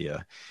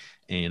idea,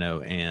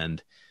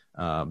 and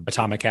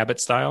Atomic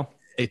Habits style.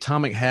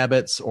 Atomic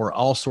Habits, or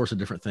all sorts of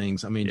different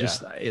things. I mean,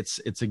 just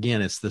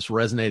it's this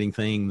resonating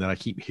thing that I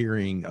keep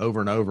hearing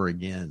over and over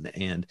again.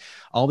 And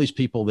all these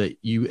people that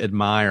you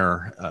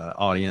admire,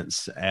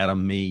 audience,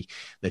 Adam, me,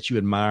 that you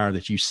admire,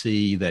 that you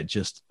see, that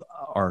just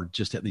are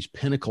just at these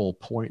pinnacle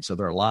points of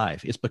their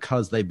life. It's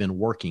because they've been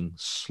working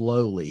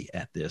slowly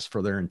at this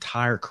for their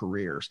entire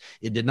careers.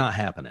 It did not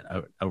happen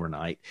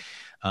overnight.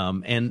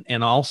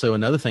 And also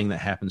another thing that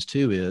happens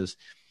too is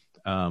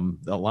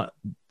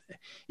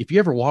if you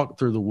ever walk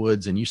through the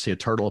woods and you see a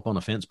turtle up on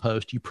a fence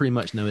post, you pretty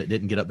much know it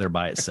didn't get up there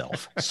by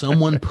itself.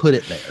 Someone put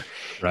it there.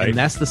 Right. And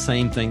that's the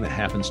same thing that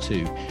happens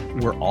too.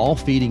 We're all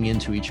feeding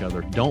into each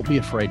other. Don't be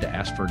afraid to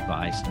ask for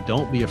advice.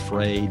 Don't be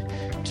afraid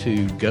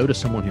to go to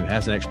someone who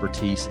has an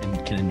expertise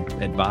and can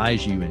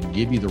advise you and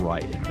give you the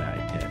right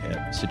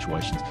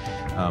situations.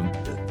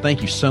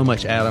 Thank you so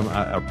much, Adam.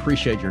 I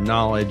appreciate your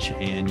knowledge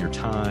and your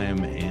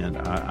time. And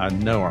I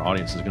know our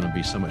audience is going to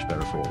be so much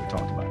better for what we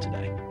talked about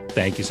today.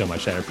 Thank you so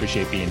much. I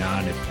appreciate being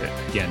on.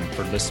 Again,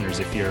 for listeners,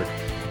 if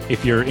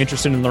if you're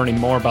interested in learning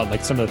more about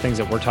like some of the things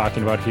that we're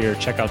talking about here,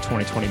 check out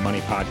 2020 Money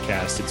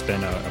Podcast. It's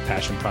been a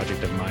passion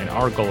project of mine.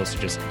 Our goal is to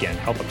just, again,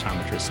 help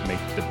optometrists make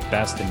the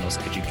best and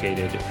most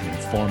educated and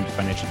informed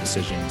financial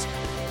decisions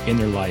in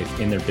their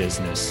life, in their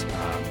business.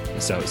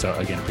 So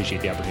again,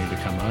 appreciate the opportunity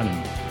to come on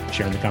and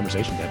share in the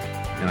conversation, Ted.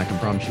 And I can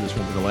promise you this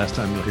won't be the last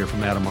time you'll hear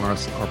from Adam on our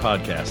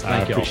podcast. I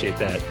appreciate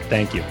that.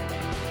 Thank you.